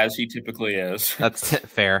Dreykov, as he typically is. That's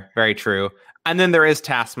fair, very true. And then there is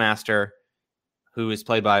Taskmaster, who is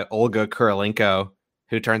played by Olga Kurylenko,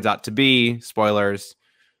 who turns out to be, spoilers,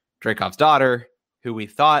 Dreykov's daughter, who we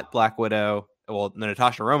thought Black Widow, well, the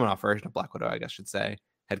Natasha Romanoff version of Black Widow, I guess I should say,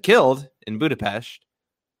 had killed in Budapest,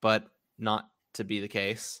 but not to be the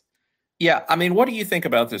case. Yeah, I mean, what do you think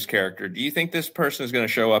about this character? Do you think this person is going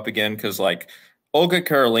to show up again? Because, like, Olga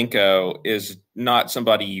Kurylenko is not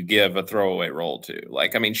somebody you give a throwaway role to.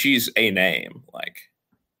 Like, I mean, she's a name. Like,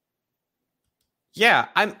 yeah,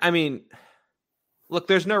 I mean, look,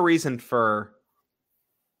 there's no reason for...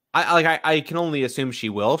 I can only assume she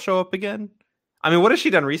will show up again. I mean, what has she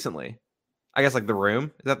done recently? I guess like The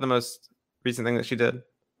Room. Is that the most recent thing that she did?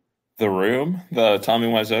 The Room, the Tommy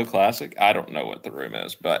Wiseau classic. I don't know what The Room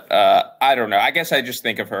is, but I don't know. I guess I just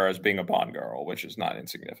think of her as being a Bond girl, which is not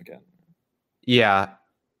insignificant. Yeah.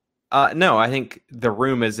 No, I think The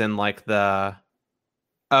Room is in like the.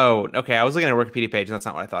 Oh, okay. I was looking at a Wikipedia page, and that's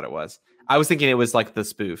not what I thought it was. I was thinking it was like the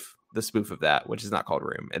spoof of that, which is not called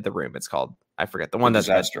Room. The Room, it's called. I forget the one that's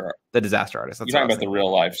the Disaster Artist. That's You're talking about the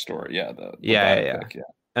real life story, yeah. The biopic,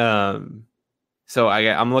 yeah. So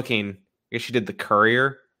I'm looking. I guess she did The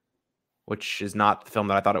Courier, which is not the film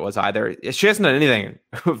that I thought it was either. She hasn't done anything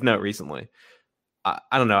of note recently. I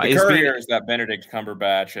don't know. The Courier is that Benedict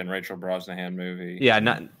Cumberbatch and Rachel Brosnahan movie. Yeah,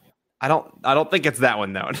 not. I don't think it's that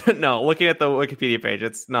one though. No, looking at the Wikipedia page,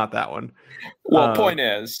 it's not that one. Well, point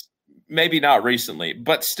is, maybe not recently,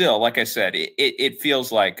 but still, like I said, it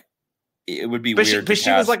feels like it would be weird. But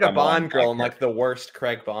she was like a Bond girl in like the worst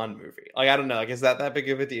Craig Bond movie. Like I don't know. Like is that big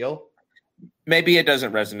of a deal? Maybe it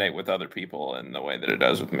doesn't resonate with other people in the way that it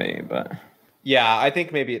does with me, but yeah, I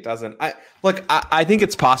think maybe it doesn't. I think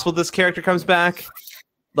it's possible this character comes back.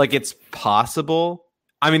 Like it's possible.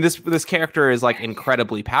 I mean, this character is like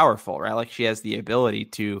incredibly powerful, right? Like she has the ability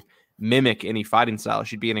to mimic any fighting style.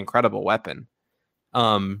 She'd be an incredible weapon.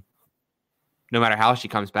 No matter how she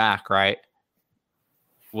comes back, right?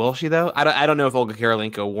 Will she though? I don't know if Olga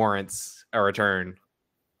Kurylenko warrants a return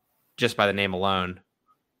just by the name alone.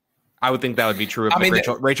 I would think that would be true of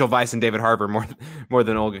Rachel Weisz and David Harbour more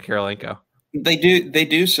than Olga Kurylenko. They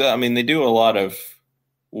do so. I mean, they do a lot of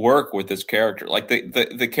work with this character. Like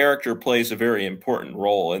the character plays a very important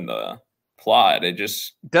role in the plot. It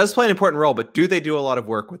just does play an important role, but do they do a lot of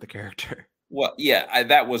work with the character? Well, yeah,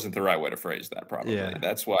 that wasn't the right way to phrase that. Probably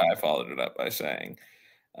that's why I followed it up by saying,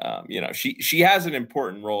 she has an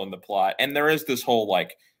important role in the plot, and there is this whole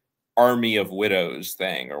like army of widows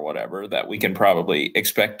thing or whatever that we can probably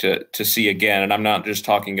expect to see again. And I'm not just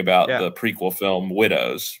talking about the prequel film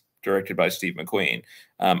Widows, directed by Steve McQueen.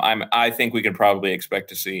 I think we can probably expect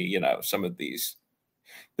to see, some of these,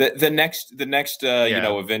 the next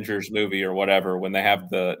Avengers movie or whatever, when they have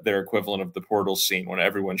their equivalent of the portal scene, when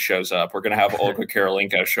everyone shows up, we're going to have Olga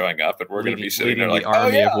Kurylenko showing up, and we're going to be sitting there like,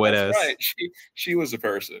 army of widows. Right. She was a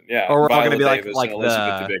person. Yeah. Or we're all going to be like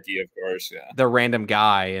Elizabeth Debicki, of course. Yeah. The random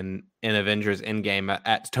guy in Avengers Endgame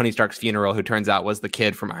at Tony Stark's funeral, who turns out was the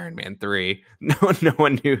kid from Iron Man 3. No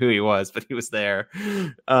one knew who he was, but he was there.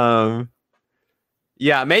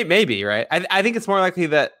 Yeah, maybe, right? I think it's more likely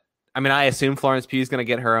that, I assume Florence Pugh is going to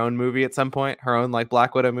get her own movie at some point, her own like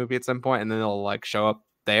Black Widow movie at some point, and then they'll like show up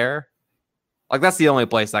there. Like that's the only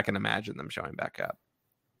place I can imagine them showing back up.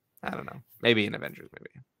 I don't know. Maybe an Avengers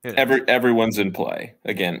movie. Everyone's in play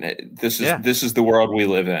again. This is the world we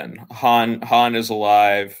live in. Han is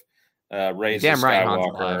alive. Rey is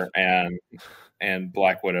Skywalker, and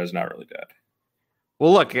Black Widow is not really dead.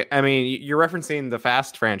 Well, look, you're referencing the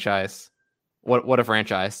Fast franchise. What a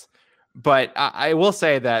franchise! But I will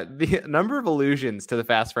say that the number of allusions to the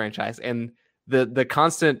Fast franchise and the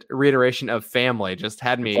constant reiteration of family just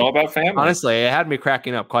had me. It's all about family. Honestly, it had me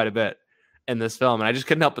cracking up quite a bit in this film, and I just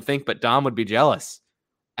couldn't help but think. But Dom would be jealous.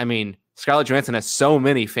 Scarlett Johansson has so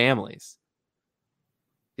many families.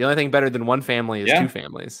 The only thing better than one family is two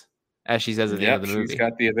families, as she says at the end of the movie. She's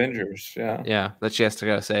got the Avengers. Yeah, that she has to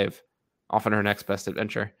go save, off on her next best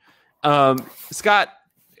adventure. Scott,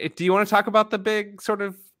 do you want to talk about the big sort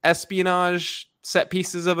of espionage set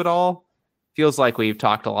pieces of it all? Feels like we've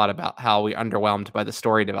talked a lot about how we underwhelmed by the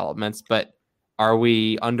story developments, but are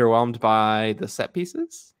we underwhelmed by the set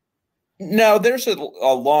pieces? No, there's a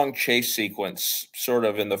long chase sequence sort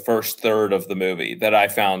of in the first third of the movie that I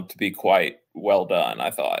found to be quite well done, I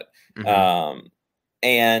thought. Mm-hmm.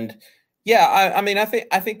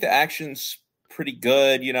 I think the action's pretty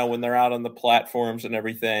good, when they're out on the platforms and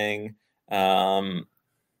everything.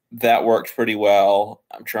 That works pretty well.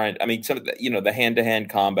 Some of the, the hand-to-hand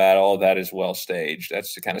combat, all of that is well staged.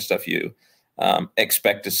 That's the kind of stuff you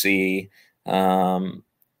expect to see. I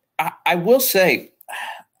will say,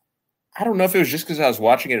 I don't know if it was just because I was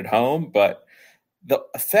watching it at home, but the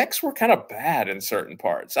effects were kind of bad in certain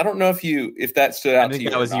parts. I don't know if that stood out to you.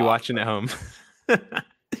 I think that was you watching at home.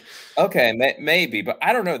 Okay, maybe, but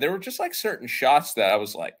I don't know. There were just like certain shots that I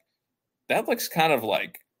was like, that looks kind of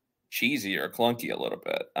like cheesy or clunky a little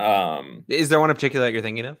bit. Is there one in particular that you're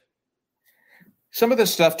thinking of? Some of the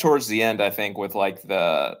stuff towards the end, I think, with like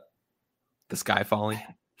the sky falling.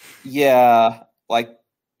 Yeah, like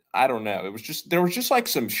I don't know. There was just like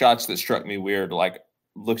some shots that struck me weird, like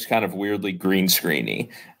looks kind of weirdly green screeny.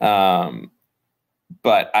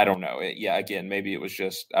 But I don't know. Again, maybe it was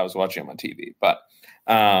just I was watching them on TV. But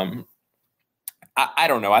I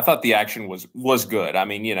don't know. I thought the action was good. I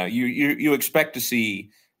mean, you expect to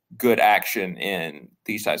see good action in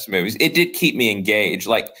these types of movies. It did keep me engaged.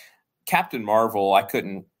 Like Captain Marvel, I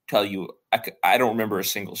couldn't tell you. I don't remember a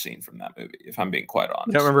single scene from that movie, if I'm being quite honest.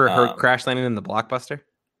 You don't remember her crash landing in the blockbuster?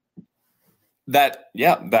 That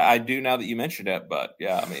I do now that you mentioned it. But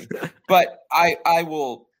yeah, I mean, but I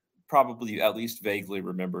will probably at least vaguely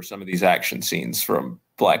remember some of these action scenes from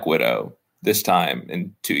Black Widow this time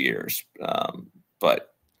in 2 years.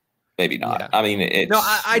 But maybe not. Yeah. I mean, it's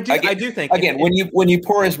I do think again when you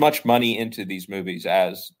pour as much money into these movies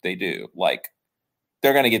as they do, like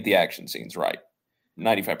they're going to get the action scenes right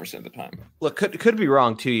 95% of the time. Look, could be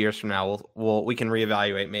wrong. 2 years from now, we can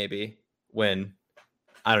reevaluate maybe when,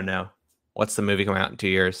 I don't know, what's the movie coming out in 2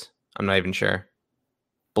 years? I'm not even sure.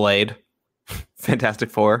 Blade, Fantastic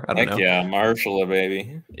Four. I don't know. Yeah, Marshall,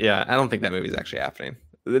 baby. Yeah, I don't think that movie's actually happening.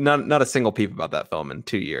 Not a single peep about that film in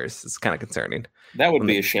 2 years. It's kind of concerning. That would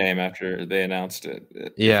be a shame after they announced it.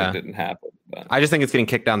 If it didn't happen. But. I just think it's getting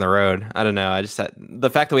kicked down the road. I don't know. I just the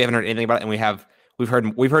fact that we haven't heard anything about it, and we've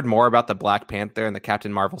heard more about the Black Panther and the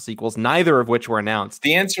Captain Marvel sequels, neither of which were announced.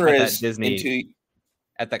 The answer is Disney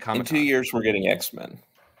at that Comic-Con. In 2 years, we're getting X-Men.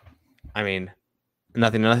 I mean,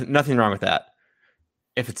 nothing wrong with that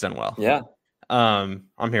if it's done well. Yeah. I'm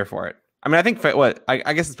here for it. I mean, I think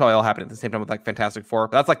I guess it's probably all happening at the same time with like Fantastic Four.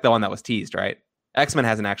 But that's like the one that was teased, right? X-Men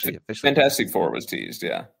hasn't actually officially. Fantastic Four was teased,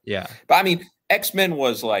 yeah. Yeah. But I mean, X-Men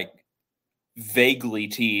was like vaguely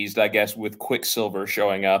teased, I guess, with Quicksilver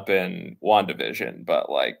showing up in WandaVision,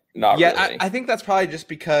 but like not really. Yeah, I think that's probably just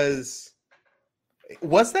because.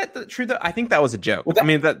 Was that true? Though I think that was a joke. Well, I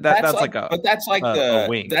mean, that's like a. But that's like a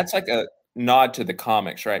wink. That's like a nod to the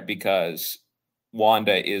comics, right? Because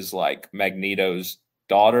Wanda is like Magneto's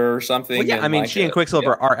daughter or something. Well, yeah, I mean, like she and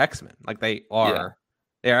Quicksilver are X-Men. Like they are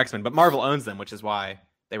X-Men, but Marvel owns them, which is why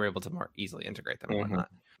they were able to more easily integrate them and whatnot.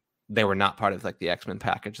 They were not part of like the X-Men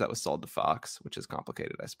package that was sold to Fox, which is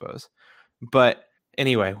complicated, I suppose. But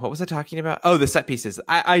anyway, what was I talking about? Oh, the set pieces.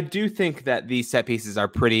 I do think that these set pieces are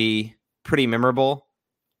pretty memorable.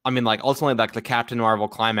 I mean, like ultimately, like the Captain Marvel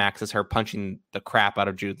climax is her punching the crap out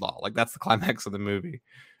of Jude Law. Like that's the climax of the movie.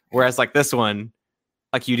 Whereas like this one,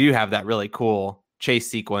 like you do have that really cool chase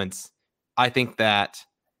sequence. I think that,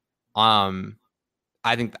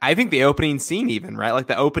 I think the opening scene even, right? Like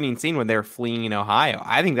the opening scene when they're fleeing in Ohio.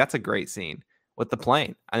 I think that's a great scene with the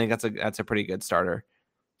plane. I think that's a pretty good starter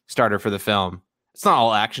for the film. It's not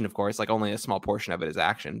all action, of course, like only a small portion of it is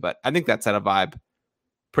action, but I think that set a vibe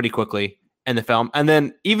pretty quickly in the film. And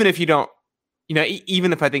then even if you don't,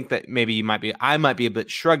 even if I think that maybe I might be a bit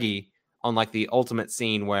shruggy on like the ultimate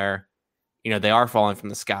scene where, they are falling from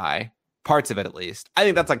the sky, parts of it at least. I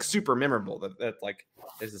think that's like super memorable that like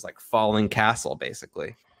there's this like falling castle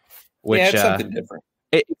basically, which it's something different.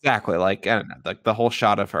 Exactly. Like, I don't know, like the whole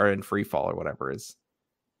shot of her in free fall or whatever is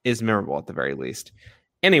memorable at the very least.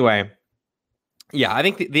 Anyway, yeah, I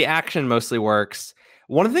think the action mostly works.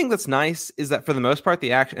 One of the things that's nice is that for the most part,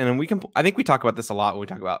 the action, and I think we talk about this a lot when we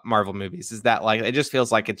talk about Marvel movies, is that like it just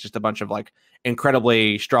feels like it's just a bunch of like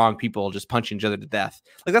incredibly strong people just punching each other to death.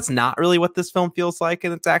 Like that's not really what this film feels like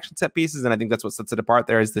in its action set pieces, and I think that's what sets it apart.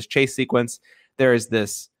 There is this chase sequence. There's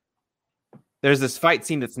this fight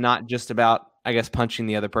scene that's not just about, I guess, punching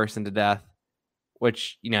the other person to death,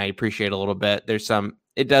 which I appreciate a little bit.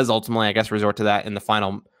 It does ultimately, I guess, resort to that in the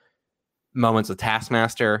final moments with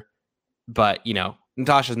Taskmaster, but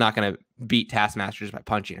Natasha's not going to beat Taskmaster just by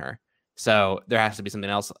punching her. So there has to be something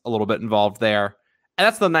else a little bit involved there. And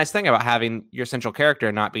that's the nice thing about having your central character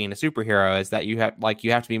not being a superhero, is that you have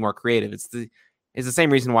to be more creative. It's the same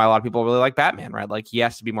reason why a lot of people really like Batman, right? Like he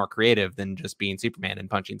has to be more creative than just being Superman and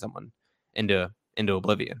punching someone into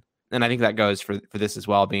oblivion. And I think that goes for this as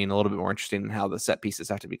well, being a little bit more interesting in how the set pieces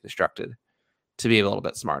have to be constructed to be a little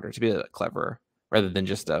bit smarter, to be a bit cleverer, rather than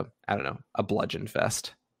just a bludgeon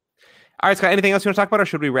fest. All right, Scott, anything else you want to talk about, or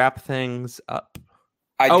should we wrap things up?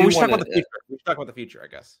 We should talk about the future. We should talk about the future, I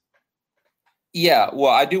guess. Yeah,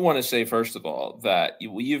 well, I do want to say, first of all, that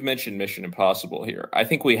you've mentioned Mission Impossible here. I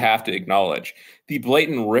think we have to acknowledge the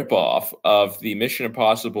blatant ripoff of the Mission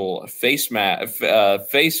Impossible face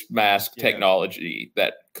mask technology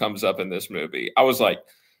that comes up in this movie. I was like,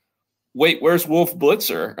 wait, where's Wolf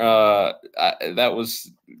Blitzer? That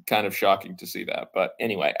was kind of shocking to see that. But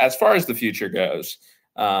anyway, as far as the future goes,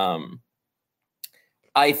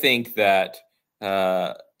 I think that,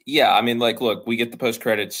 look, we get the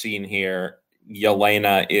post-credits scene here.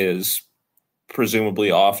 Yelena is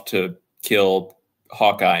presumably off to kill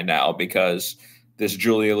Hawkeye now because this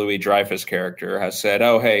Julia Louis-Dreyfus character has said,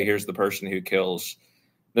 oh, hey, here's the person who kills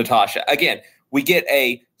Natasha. Again, we get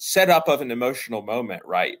a setup of an emotional moment,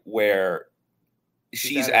 right, where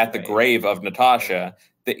she's at the grave of Natasha,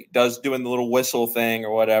 that does doing the little whistle thing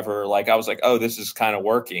or whatever. Like, I was like, oh, this is kind of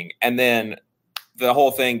working. And then the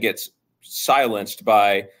whole thing gets silenced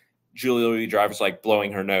by Julia Louis-Dreyfus like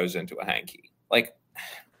blowing her nose into a hanky. Like,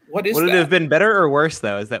 what is that? Would it have been better or worse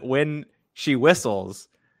though? Is that when she whistles,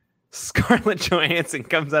 Scarlett Johansson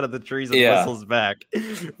comes out of the trees and whistles back,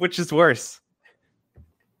 which is worse.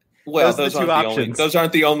 Well, those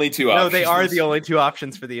aren't the only two options. No, they are the only two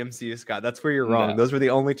options for the MCU, Scott. That's where you're wrong. No. Those were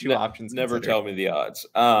the only two options. Never considered. Tell me the odds.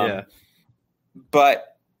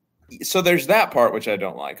 But so there's that part which I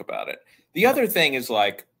don't like about it. The other thing is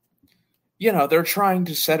like, they're trying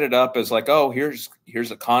to set it up as like, oh, here's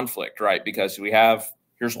a conflict, right? Because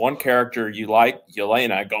here's one character you like,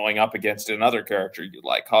 Yelena, going up against another character you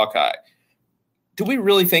like, Hawkeye. Do we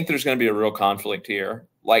really think there's going to be a real conflict here?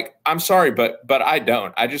 Like, I'm sorry, but I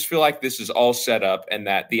don't. I just feel like this is all set up, and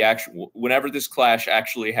that the actual, whenever this clash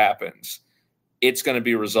actually happens, it's going to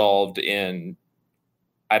be resolved in,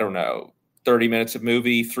 I don't know, 30 minutes of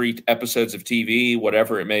movie, 3 episodes of TV,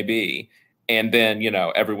 whatever it may be. And then,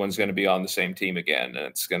 everyone's going to be on the same team again, and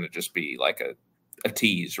it's going to just be like a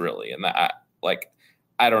tease, really. And that, like,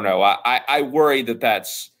 I don't know. I worry that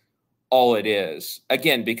that's all it is.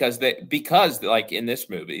 Again, because like in this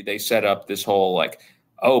movie, they set up this whole like,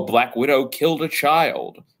 oh, Black Widow killed a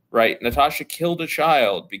child, right? Natasha killed a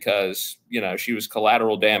child because, she was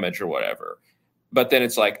collateral damage or whatever. But then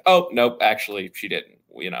it's like, oh, nope, actually she didn't.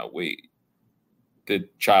 The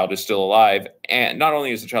child is still alive. And not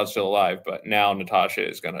only is the child still alive, but now Natasha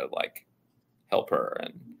is going to like help her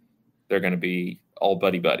and they're going to be all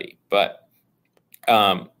buddy. But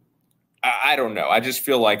I don't know. I just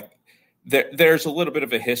feel like there's a little bit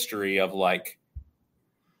of a history of like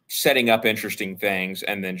setting up interesting things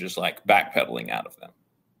and then just like backpedaling out of them.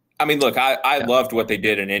 I mean, look, I loved what they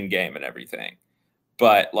did in Endgame and everything,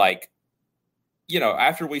 but like,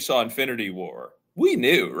 after we saw Infinity War, we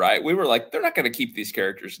knew, right? We were like, they're not going to keep these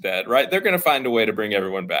characters dead, right? They're going to find a way to bring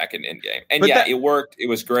everyone back in Endgame. And it worked. It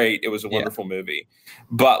was great. It was a wonderful movie,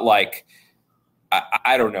 but like,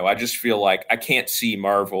 I don't know. I just feel like I can't see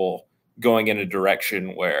Marvel going in a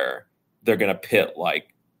direction where they're going to pit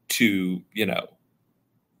like two,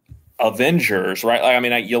 Avengers, right? Like, I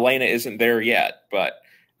mean, Yelena isn't there yet, but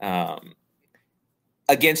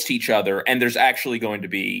against each other, and there's actually going to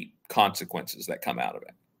be consequences that come out of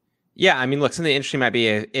it. Yeah, I mean, look, something interesting might be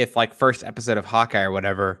if like first episode of Hawkeye or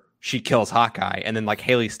whatever, she kills Hawkeye, and then like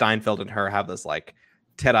Haley Steinfeld and her have this like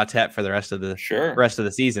tete-a-tete for the rest of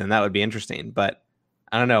the season. That would be interesting, but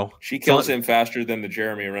I don't know. She kills him faster than the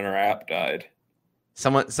Jeremy Renner app died.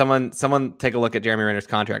 Someone take a look at Jeremy Renner's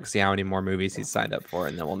contract, see how many more movies he's signed up for,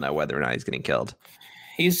 and then we'll know whether or not he's getting killed.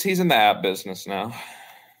 He's in the app business now.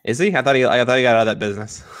 Is he? I thought he got out of that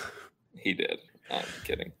business. He did. I'm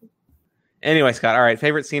kidding. Anyway, Scott, all right,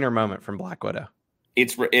 favorite scene or moment from Black Widow?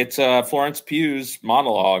 It's Florence Pugh's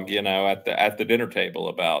monologue, at the dinner table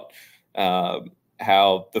about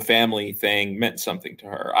how the family thing meant something to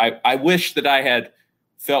her. I wish that I had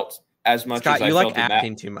felt as much Scott, as I felt. You like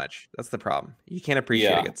acting too much. That's the problem. You can't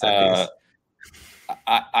appreciate a good set piece.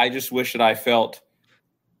 I just wish that I felt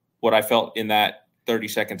what I felt in that 30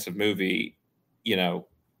 seconds of movie,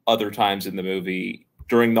 other times in the movie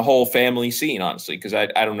during the whole family scene, honestly, because I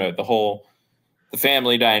don't know, the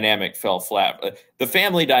family dynamic fell flat. The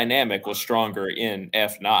family dynamic was stronger in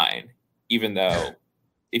F9, even though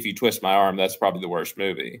if you twist my arm, that's probably the worst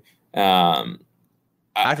movie. I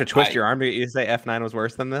have to twist your arm to get you to say F9 was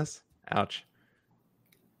worse than this? Ouch.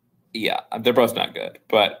 Yeah, they're both not good,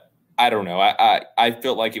 but I don't know. I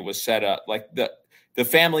felt like it was set up like the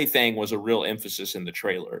family thing was a real emphasis in the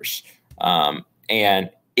trailers. And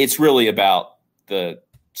it's really about the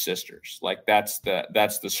sisters. Like that's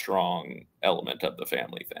the strong element of the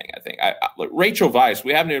family thing. I think Rachel Weisz,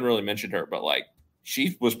 we haven't even really mentioned her, but like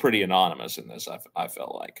she was pretty anonymous in this. I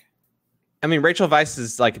felt like. I mean, Rachel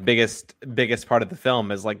Weisz's like biggest part of the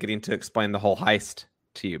film is like getting to explain the whole heist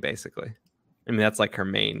to you, basically. I mean, that's like her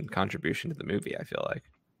main contribution to the movie. I feel like.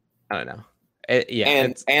 I don't know.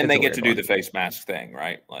 And they get to do the face mask thing,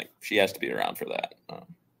 right? Like she has to be around for that.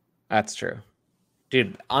 That's true.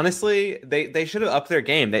 Dude, honestly, they should have upped their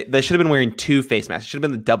game. They should have been wearing 2 face masks. It should have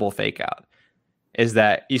been the double fake out. Is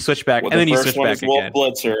that you switch back and then you switch back again.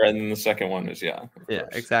 Wolf Blitzer, and then the second one is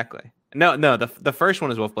exactly. No, the first one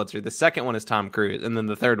is Wolf Blitzer. The second one is Tom Cruise, and then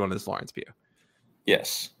the third one is Florence Pugh.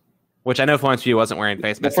 Yes. Which I know Florence Pugh wasn't wearing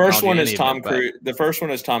face masks. The first one is Tom Cruise. The first one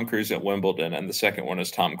is Tom Cruise at Wimbledon, and the second one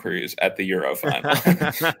is Tom Cruise at the Euro final.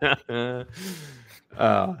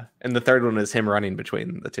 And the third one is him running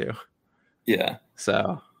between the two. Yeah.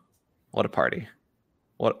 So, what a party!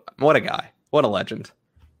 What a guy! What a legend!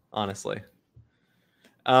 Honestly.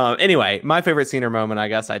 Anyway, my favorite scene or moment, I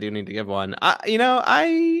guess I do need to give one.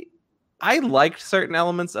 I liked certain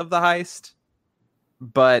elements of the heist,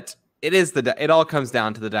 but it all comes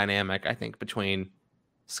down to the dynamic, I think, between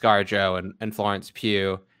ScarJo and Florence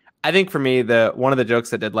Pugh. I think for me, the one of the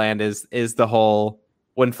jokes that did land is the whole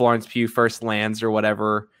when Florence Pugh first lands or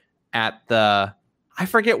whatever at the, I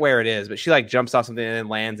forget where it is, but she like jumps off something and then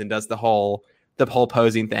lands and does the whole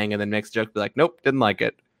posing thing and then makes a joke, be like, nope, didn't like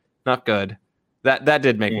it, not good. That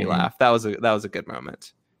did make me laugh. That was a good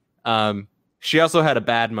moment. She also had a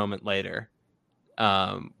bad moment later,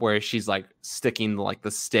 where she's like sticking like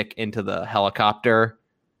the stick into the helicopter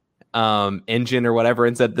engine or whatever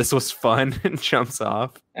and said this was fun and jumps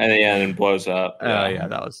off and then blows up. Yeah,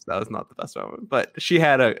 that was not the best moment, but she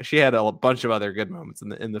had a bunch of other good moments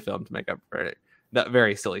in the film to make up for it. That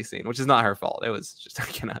very silly scene, which is not her fault. It was just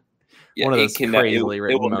one of those crazily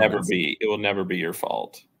written moments. It will never be your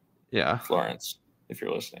fault. Yeah, Florence, if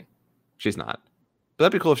you're listening. She's not, but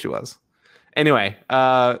that'd be cool if she was. Anyway,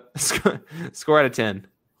 score out of 10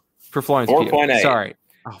 for Florence 4.8. Pugh. Sorry.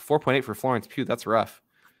 4.8 for Florence Pugh. That's rough.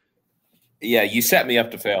 Yeah, you set me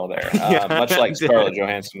up to fail there. Much like Scarlett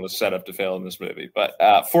Johansson was set up to fail in this movie. But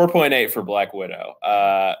 4.8 for Black Widow.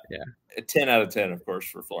 10 out of 10, of course,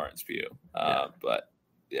 for Florence Pugh. But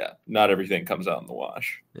yeah, not everything comes out in the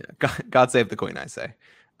wash. Yeah, God save the Queen, I say.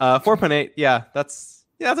 4.8. Yeah, that's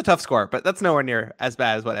a tough score, but that's nowhere near as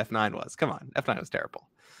bad as what F9 was. Come on, F9 was terrible.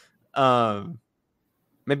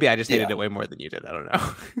 Maybe I just hated it way more than you did. I don't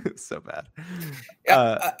know. It's so bad.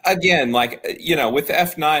 Again, like, with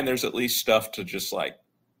F9, there's at least stuff to just like,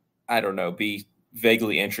 I don't know, be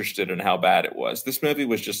vaguely interested in how bad it was. This movie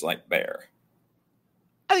was just like there.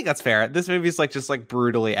 I think that's fair. This movie is just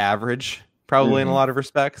brutally average, probably in a lot of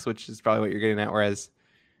respects, which is probably what you're getting at. Whereas,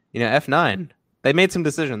 F9, they made some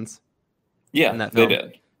decisions. Yeah, in that film. They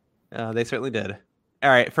did. They certainly did. All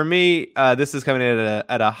right, for me, this is coming in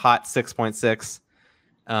at a hot 6.6.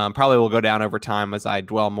 Probably will go down over time as I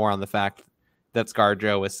dwell more on the fact that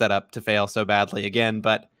ScarJo was set up to fail so badly again,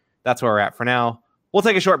 but that's where we're at for now. We'll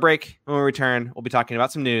take a short break. When we return, we'll be talking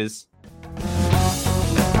about some news.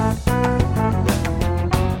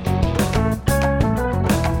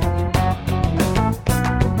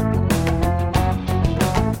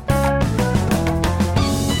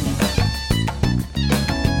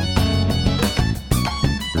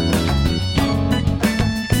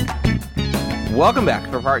 Welcome back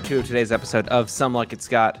for part 2 of today's episode of Some Like It,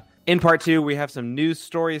 Scott. In part 2, we have some news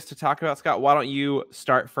stories to talk about. Scott, why don't you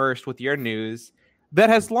start first with your news that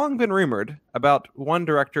has long been rumored about one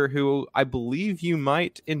director who I believe you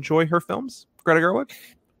might enjoy her films, Greta Gerwig?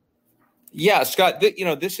 Yeah, Scott,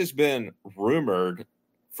 this has been rumored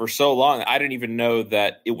for so long. I didn't even know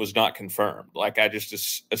that it was not confirmed. Like, I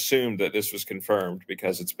just assumed that this was confirmed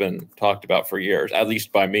because it's been talked about for years. At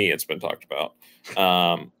least by me, it's been talked about.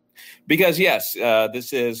 Because, yes,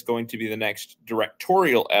 this is going to be the next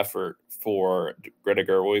directorial effort for Greta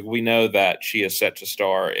Gerwig. We know that she is set to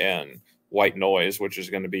star in White Noise, which is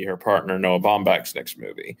going to be her partner Noah Baumbach's next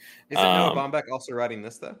movie. Is it Noah Baumbach also writing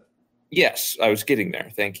this, though? Yes, I was getting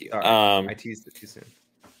there. Thank you. Sorry, I teased it too soon.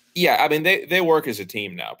 Yeah, I mean, they work as a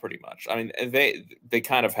team now, pretty much. I mean, they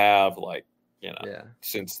kind of have,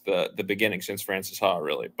 since the beginning, since Frances Ha,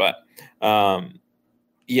 really. But,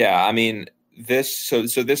 I mean, this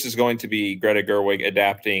is going to be Greta Gerwig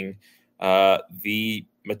adapting the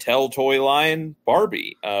Mattel toy line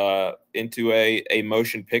Barbie into a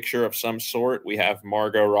motion picture of some sort. We have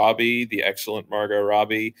Margot Robbie, the excellent Margot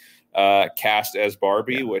Robbie, cast as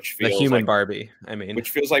Barbie, which feels the human like Barbie. I mean,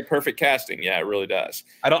 which feels like perfect casting. Yeah, it really does.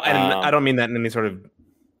 I don't mean that in any sort of,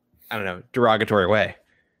 I don't know, derogatory way.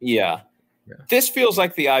 Yeah. This feels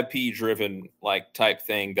like the IP driven type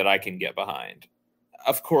thing that I can get behind.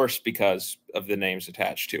 Of course, because of the names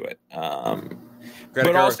attached to it. Greta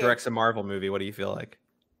Gerwig directs a Marvel movie. What do you feel like?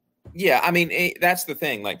 Yeah, I mean, that's the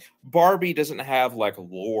thing. Barbie doesn't have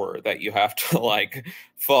lore that you have to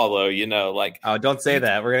follow. Oh, don't say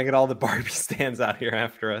that. We're gonna get all the Barbie stands out here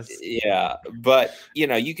after us. Yeah, but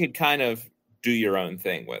you could kind of do your own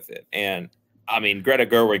thing with it. And I mean, Greta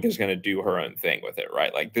Gerwig is going to do her own thing with it,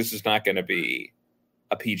 right? This is not going to be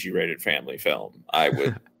a PG-rated family film. I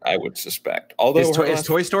would suspect. Although is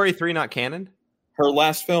Toy Story 3 not canon? Her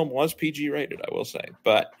last film was PG-rated, I will say,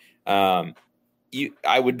 but I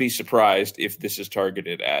would be surprised if this is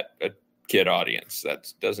targeted at a kid audience.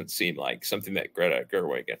 That doesn't seem like something that Greta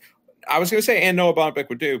Gerwig. I was going to say and Noah Baumbach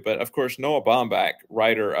would do, but of course Noah Baumbach,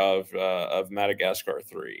 writer of Madagascar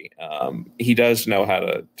 3, he does know how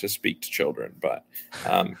to speak to children, but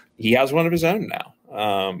he has one of his own now.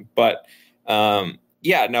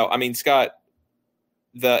 I mean, Scott,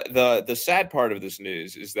 the sad part of this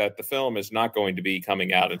news is that the film is not going to be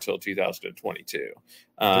coming out until 2022.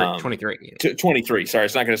 23. 23. Sorry,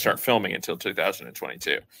 it's not going to start filming until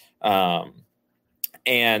 2022.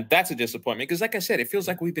 And that's a disappointment because, like I said, it feels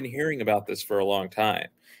like we've been hearing about this for a long time.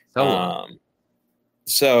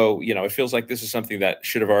 So it feels like this is something that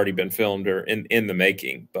should have already been filmed or in the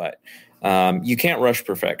making. But you can't rush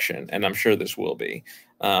perfection, and I'm sure this will be.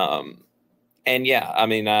 And yeah, I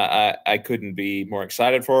mean, I couldn't be more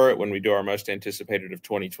excited for it. When we do our most anticipated of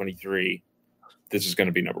 2023, this is going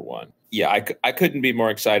to be number one. Yeah, I couldn't be more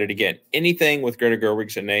excited. Again, anything with Greta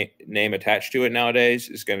Gerwig's name attached to it nowadays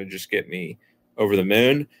is going to just get me over the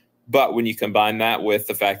moon. But when you combine that with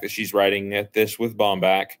the fact that she's writing this with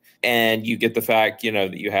Baumbach, and you get the fact,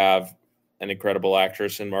 that you have an incredible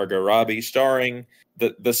actress in Margot Robbie starring,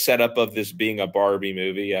 the setup of this being a Barbie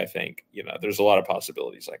movie, I think, there's a lot of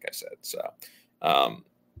possibilities, like I said. So,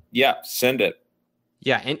 yeah, send it.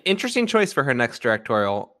 Yeah, an interesting choice for her next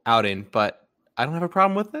directorial outing, but I don't have a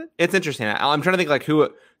problem with it. It's interesting. I'm trying to think like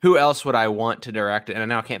who else would I want to direct it, and I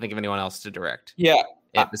now can't think of anyone else to direct. Yeah,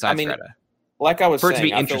 besides Greta. Like I was saying, for it to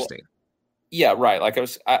be interesting. Yeah, right. Like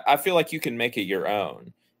I feel like you can make it your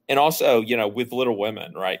own, and also, with Little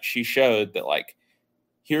Women, right? She showed that like,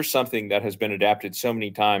 here's something that has been adapted so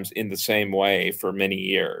many times in the same way for many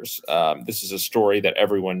years. This is a story that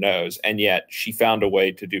everyone knows, and yet she found a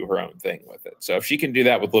way to do her own thing with it. So if she can do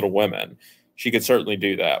that with Little Women, she could certainly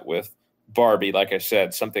do that with Barbie. Like I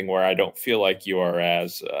said, something where I don't feel like you are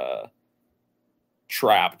as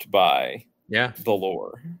trapped by the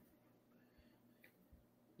lore.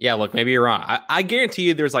 Yeah, look, maybe you're wrong. I guarantee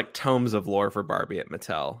you there's like tomes of lore for Barbie at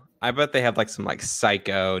Mattel. I bet they have like some like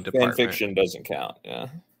psycho department. Fan fiction doesn't count. Yeah.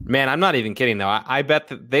 Man, I'm not even kidding though. I bet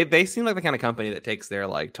that they seem like the kind of company that takes their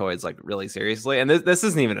like toys like really seriously. And this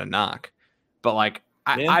isn't even a knock, but like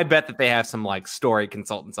I bet that they have some like story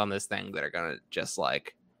consultants on this thing that are gonna just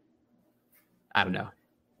like, I don't know,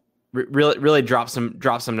 really drop some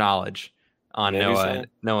knowledge on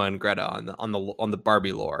Noah and Greta on the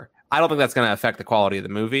Barbie lore. I don't think that's going to affect the quality of the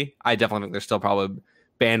movie. I definitely think there's still probably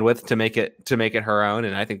bandwidth to make it her own,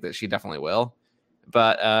 and I think that she definitely will.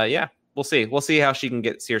 But yeah, we'll see. We'll see how she can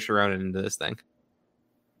get Saoirse Ronan into this thing.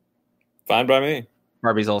 Fine by me.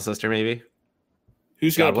 Barbie's little sister, maybe.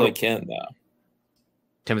 Who's going to play Ken though?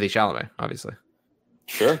 Timothée Chalamet, obviously.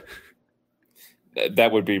 Sure.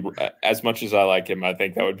 That would be, as much as I like him, I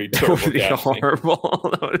think that would be terrible. That would be horrible.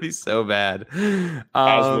 That would be so bad.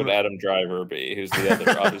 As would Adam Driver be, who's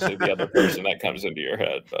obviously the other person that comes into your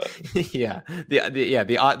head. But yeah,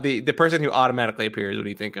 the person who automatically appears when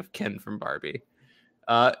you think of Ken from Barbie.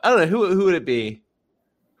 I don't know who would it be.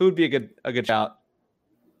 Who would be a good shout?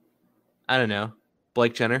 I don't know.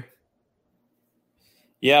 Blake Jenner.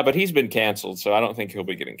 Yeah, but he's been canceled, so I don't think he'll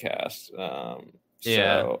be getting cast.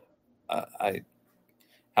 So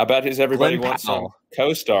how about his Everybody Wants Some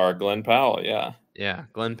co-star, Glenn Powell? Yeah. Yeah,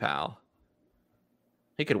 Glenn Powell.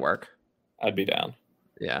 He could work. I'd be down.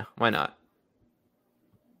 Yeah, why not?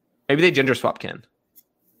 Maybe they gender swap Ken.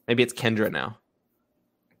 Maybe it's Kendra now.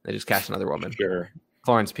 They just cast another woman. Sure.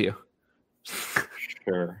 Florence Pugh.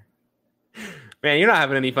 Sure. Man, you're not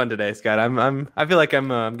having any fun today, Scott. I feel like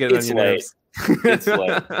I'm getting on your nerves. It's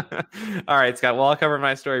late. All right, Scott. Well, I'll cover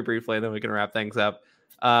my story briefly, and then we can wrap things up.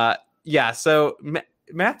 Yeah, so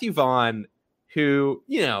Matthew Vaughn, who,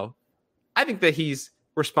 I think that he's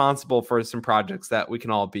responsible for some projects that we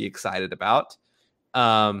can all be excited about,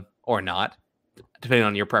 or not, depending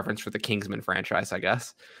on your preference for the Kingsman franchise, I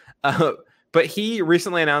guess. But he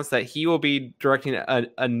recently announced that he will be directing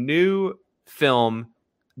a new film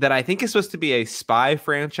that I think is supposed to be a spy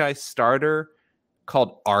franchise starter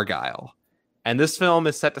called Argyle. And this film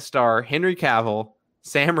is set to star Henry Cavill,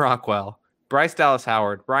 Sam Rockwell, Bryce Dallas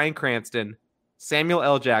Howard, Bryan Cranston, Samuel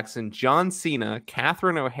L. Jackson, John Cena,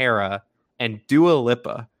 Catherine O'Hara, and Dua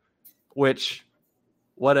Lipa. Which,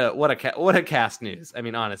 what a cast news! I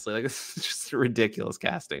mean, honestly, like, this is just ridiculous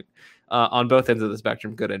casting on both ends of the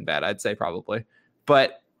spectrum, good and bad. I'd say probably,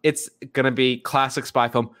 but it's gonna be classic spy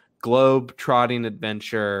film, globe-trotting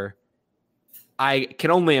adventure. I can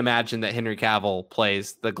only imagine that Henry Cavill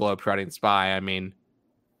plays the globe-trotting spy. I mean,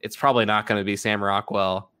 it's probably not going to be Sam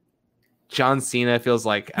Rockwell. John Cena feels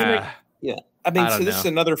like yeah. I mean, so this is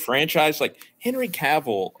another franchise. Like, Henry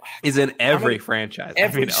Cavill is in every franchise.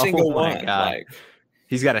 Every single one. Like,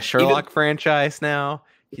 he's got a Sherlock franchise now.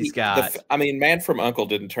 He's got. Man from U.N.C.L.E.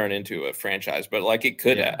 didn't turn into a franchise, but like it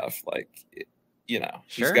could have. Like,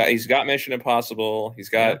 sure. he's got Mission Impossible. He's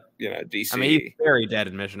got DC. I mean, he's very dead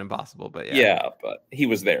in Mission Impossible, but yeah, but he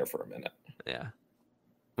was there for a minute. Yeah,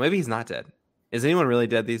 maybe he's not dead. Is anyone really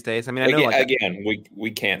dead these days? I mean, I know again,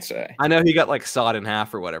 we can't say. I know he got like sawed in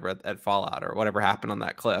half or whatever at Fallout or whatever happened on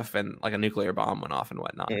that cliff, and like a nuclear bomb went off and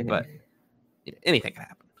whatnot. Mm-hmm. But anything can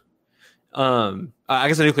happen. I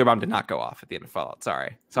guess a nuclear bomb did not go off at the end of Fallout.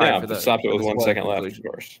 Sorry for the stopped it with 1 second left, of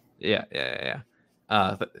course. Yeah.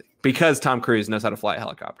 Because Tom Cruise knows how to fly a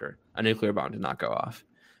helicopter, a nuclear bomb did not go off.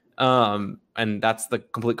 And that's the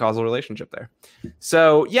complete causal relationship there.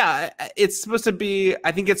 So yeah, it's supposed to be.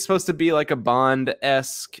 I think it's supposed to be like a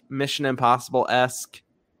Bond-esque, Mission Impossible-esque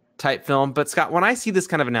type film. But Scott, when I see this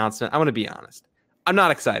kind of announcement, I'm going to be honest, I'm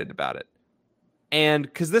not excited about it. And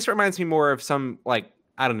because this reminds me more of some like,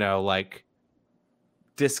 I don't know, like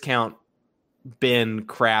discount bin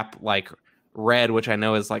crap like Red, which I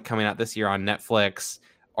know is like coming out this year on Netflix,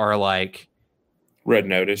 or like Red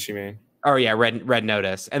Notice, you mean? Oh yeah, Red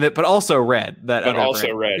Notice, but also Red. But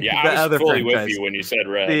also Red. Yeah, I was fully with you when you said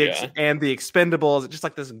Red. And the Expendables, just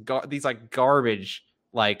like these like garbage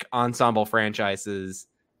like ensemble franchises.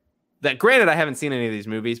 That granted, I haven't seen any of these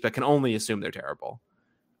movies, but can only assume they're terrible.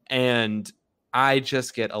 And I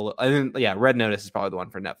just get a little. Yeah, Red Notice is probably the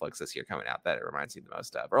one for Netflix this year coming out that it reminds me the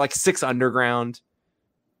most of, or like Six Underground.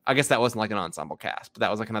 I guess that wasn't like an ensemble cast, but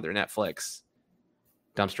that was like another Netflix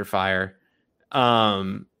dumpster fire.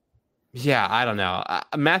 Yeah, I don't know.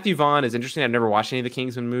 Matthew Vaughn is interesting. I've never watched any of the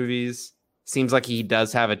Kingsman movies. Seems like he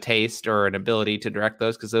does have a taste or an ability to direct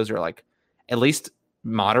those because those are like at least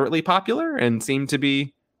moderately popular and seem to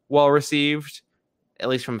be well received, at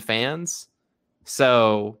least from fans.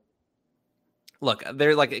 So, look,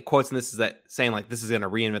 they're like quotes in this is that saying like this is going to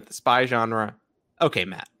reinvent the spy genre. Okay,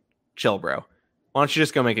 Matt, chill, bro. Why don't you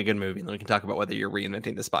just go make a good movie and then we can talk about whether you're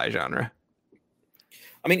reinventing the spy genre.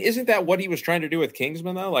 I mean, isn't that what he was trying to do with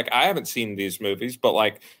Kingsman, though? Like, I haven't seen these movies, but,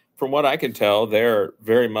 like, from what I can tell, they're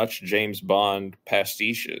very much James Bond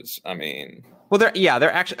pastiches. I mean... Well,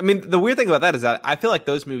 they're actually... I mean, the weird thing about that is that I feel like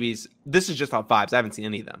those movies... This is just off vibes. I haven't seen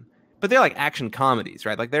any of them. But they're, like, action comedies,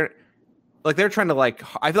 right? Like, they're trying to, like...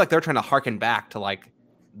 I feel like they're trying to harken back to, like,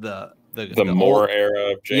 the Moore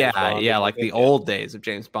era of James Bond. Yeah, like the old days of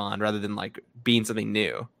James Bond, rather than, like, being something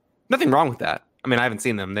new. Nothing wrong with that. I mean, I haven't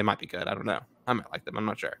seen them. They might be good. I don't know. I might like them. I'm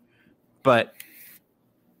not sure. But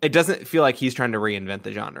it doesn't feel like he's trying to reinvent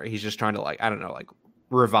the genre. He's just trying to, like, I don't know, like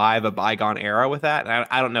revive a bygone era with that. And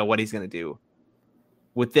I don't know what he's going to do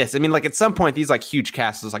with this. I mean, like at some point, these like huge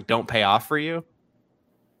casts like don't pay off for you.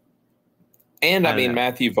 And I mean,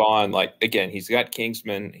 Matthew Vaughn, like, again, he's got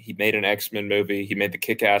Kingsman. He made an X-Men movie. He made the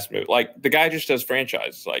Kick-Ass movie. Like, the guy just does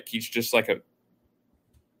franchises. Like, he's just like a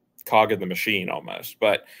cog in the machine almost.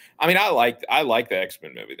 But I mean, I like the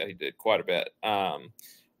X-Men movie that he did quite a bit.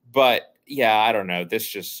 But yeah, I don't know. This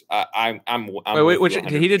just I'm wait, which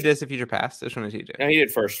he did Days of Future Past? Which one did he do? No, he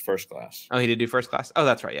did First Class. Oh, he did do First Class. Oh,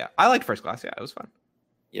 that's right. Yeah, I liked First Class. Yeah, it was fun.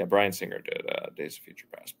 Yeah, Bryan Singer did Days of Future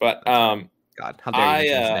Past. But God, how dare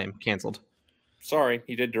you mention his name? Canceled. Sorry,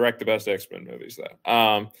 he did direct the best X-Men movies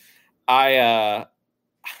though. I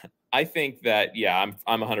think that I'm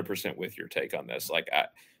 100% with your take on this. Like,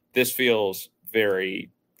 this feels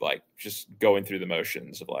very like just going through the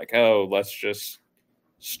motions of like, oh, let's just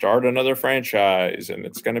start another franchise and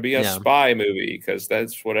it's going to be a spy movie because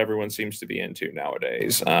that's what everyone seems to be into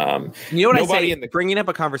nowadays. You know what I say? Bringing up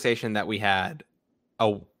a conversation that we had.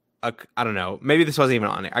 I don't know. Maybe this wasn't even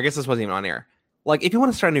on air. I guess this wasn't even on air. Like, if you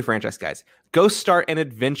want to start a new franchise, guys, go start an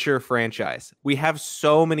adventure franchise. We have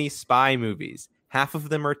so many spy movies. Half of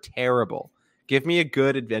them are terrible. Give me a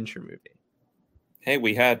good adventure movie. Hey,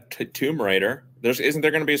 we had Tomb Raider. Isn't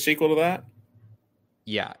there going to be a sequel to that?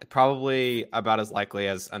 Yeah, probably about as likely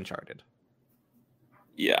as Uncharted.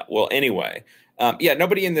 Yeah, well, anyway.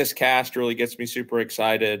 Nobody in this cast really gets me super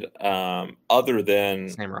excited other than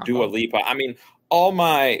Dua Lipa. I mean, all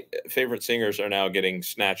my favorite singers are now getting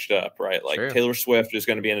snatched up, right? Like Taylor Swift is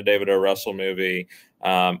going to be in a David O. Russell movie.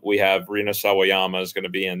 We have Rina Sawayama is going to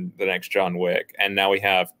be in the next John Wick. And now we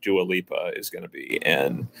have Dua Lipa is going to be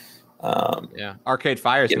in... Arcade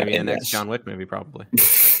Fire is going to be in the next John Wick movie, probably.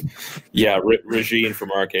 Regine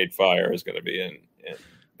from Arcade Fire is going to be in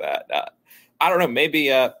that. I don't know. Maybe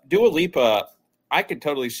Dua Lipa, I could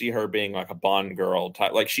totally see her being like a Bond girl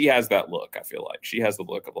type. Like, she has that look. I feel like she has the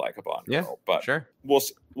look of like a Bond girl. But sure,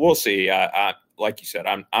 we'll see. I like you said,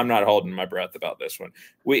 I'm not holding my breath about this one.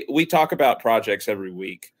 We talk about projects every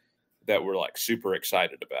week that we're like super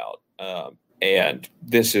excited about, and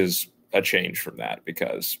this is a change from that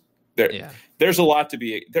because there's a lot to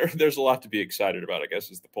be there's a lot to be excited about, I guess,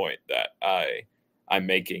 is the point that I'm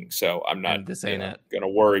making. So I'm not going to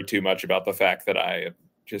worry too much about the fact that I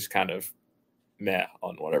just kind of meh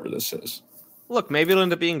on whatever this is. Look, maybe it'll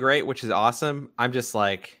end up being great, which is awesome. I'm just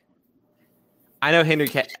like, I know Henry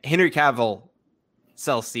Cavill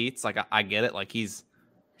sell seats. Like I get it. Like he's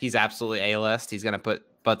absolutely A-list. He's gonna put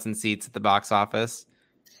butts in seats at the box office.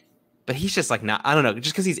 But he's just like not. I don't know.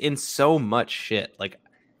 Just because he's in so much shit. Like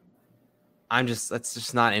that's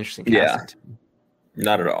just not interesting. Yeah,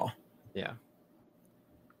 not at all. Yeah.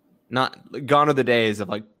 Not gone are the days of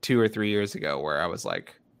like 2 or 3 years ago where I was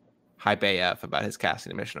like hype AF about his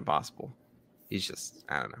casting in Mission Impossible. He's just,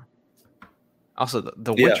 I don't know. Also,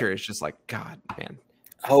 the Witcher is just like, God, man.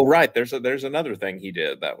 Oh, right. There's another thing he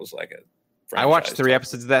did that was like a I watched 3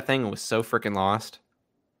 episodes of that thing and was so freaking lost.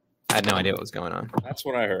 I had no idea what was going on. That's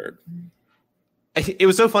what I heard. It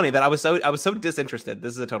was so funny that I was so disinterested.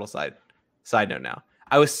 This is a total side note now.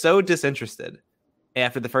 I was so disinterested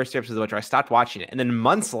after the first 2 episodes of The Witcher. I stopped watching it. And then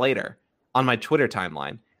months later on my Twitter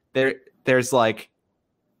timeline, there's like,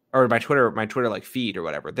 or my Twitter like feed or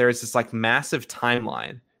whatever, there's this like massive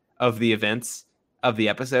timeline of the events of the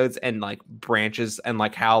episodes and like branches and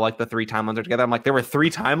like how like the 3 timelines are together. I'm like, there were 3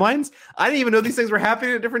 timelines? I didn't even know these things were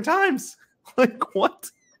happening at different times. Like, what?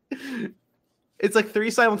 It's like 3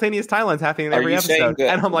 simultaneous timelines happening in every episode.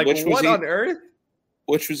 And I'm like, what on earth?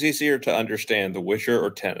 Which was easier to understand, The Witcher or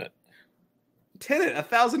Tenet? Tenet,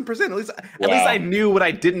 1,000%. At least I knew what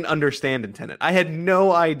I didn't understand in Tenet. I had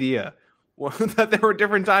no idea that there were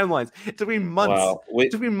different timelines. It took me months. Wow. It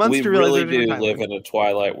took me months to realize. We really do live in a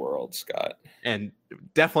Twilight world, Scott. And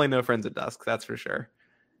definitely no Friends at Dusk. That's for sure.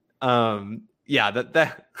 Yeah,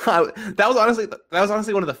 that was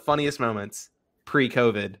honestly one of the funniest moments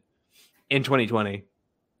pre-COVID in 2020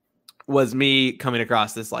 was me coming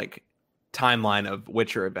across this like timeline of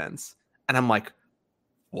Witcher events, and I'm like,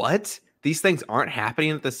 what? These things aren't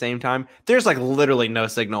happening at the same time. There's like literally no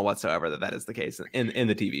signal whatsoever that is the case in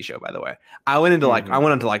the TV show. By the way, I went into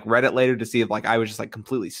Reddit later to see if like I was just like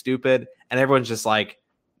completely stupid, and everyone's just like,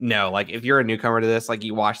 no, like if you're a newcomer to this, like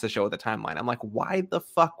you watch the show with a timeline. I'm like, why the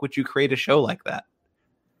fuck would you create a show like that?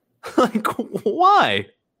 Like, why?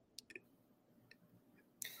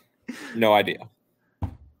 No idea.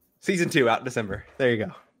 Season 2 out in December. There you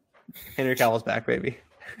go. Henry Cavill's back, baby.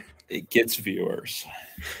 It gets viewers.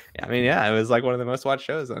 Yeah, I mean, yeah, it was like one of the most watched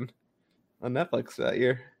shows on Netflix that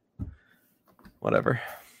year. Whatever.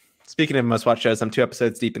 Speaking of most watched shows, I'm 2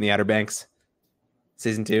 episodes deep in The Outer Banks,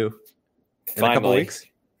 season 2. In a couple weeks.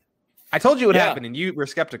 I told you what happened, and you were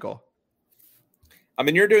skeptical. I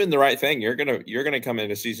mean, you're doing the right thing. You're gonna come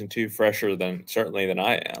into season 2 fresher than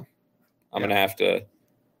I am. I'm gonna have to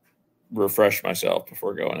refresh myself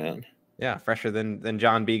before going in. Yeah, fresher than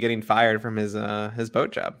John B getting fired from his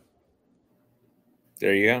boat job.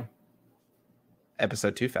 There you go.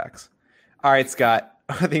 Episode 2 facts. All right, Scott.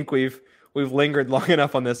 I think we've lingered long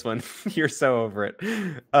enough on this one. You're so over it.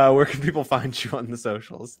 Where can people find you on the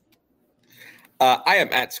socials? I am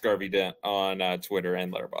at Scarvy Dent on Twitter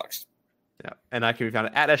and Letterboxd. Yeah, and I can be found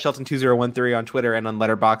at Shelton2013 on Twitter and on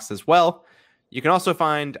Letterboxd as well. You can also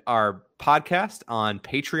find our podcast on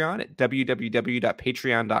Patreon at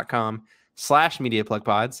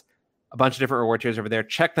www.patreon.com/MediaPlugPods. A bunch of different reward tiers over there.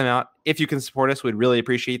 Check them out. If you can support us, we'd really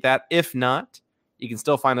appreciate that. If not, you can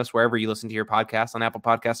still find us wherever you listen to your podcasts, on Apple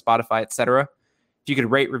Podcasts, Spotify, etc. If you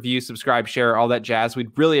could rate, review, subscribe, share, all that jazz,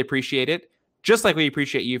 we'd really appreciate it. Just like we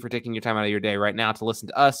appreciate you for taking your time out of your day right now to listen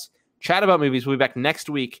to us chat about movies. We'll be back next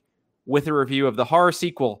week with a review of the horror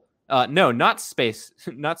sequel. No, not Space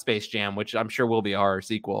Jam, which I'm sure will be a horror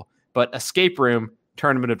sequel, but Escape Room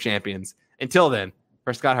Tournament of Champions. Until then,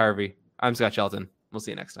 for Scott Harvey, I'm Scott Shelton. We'll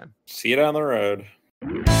see you next time. See you down the road.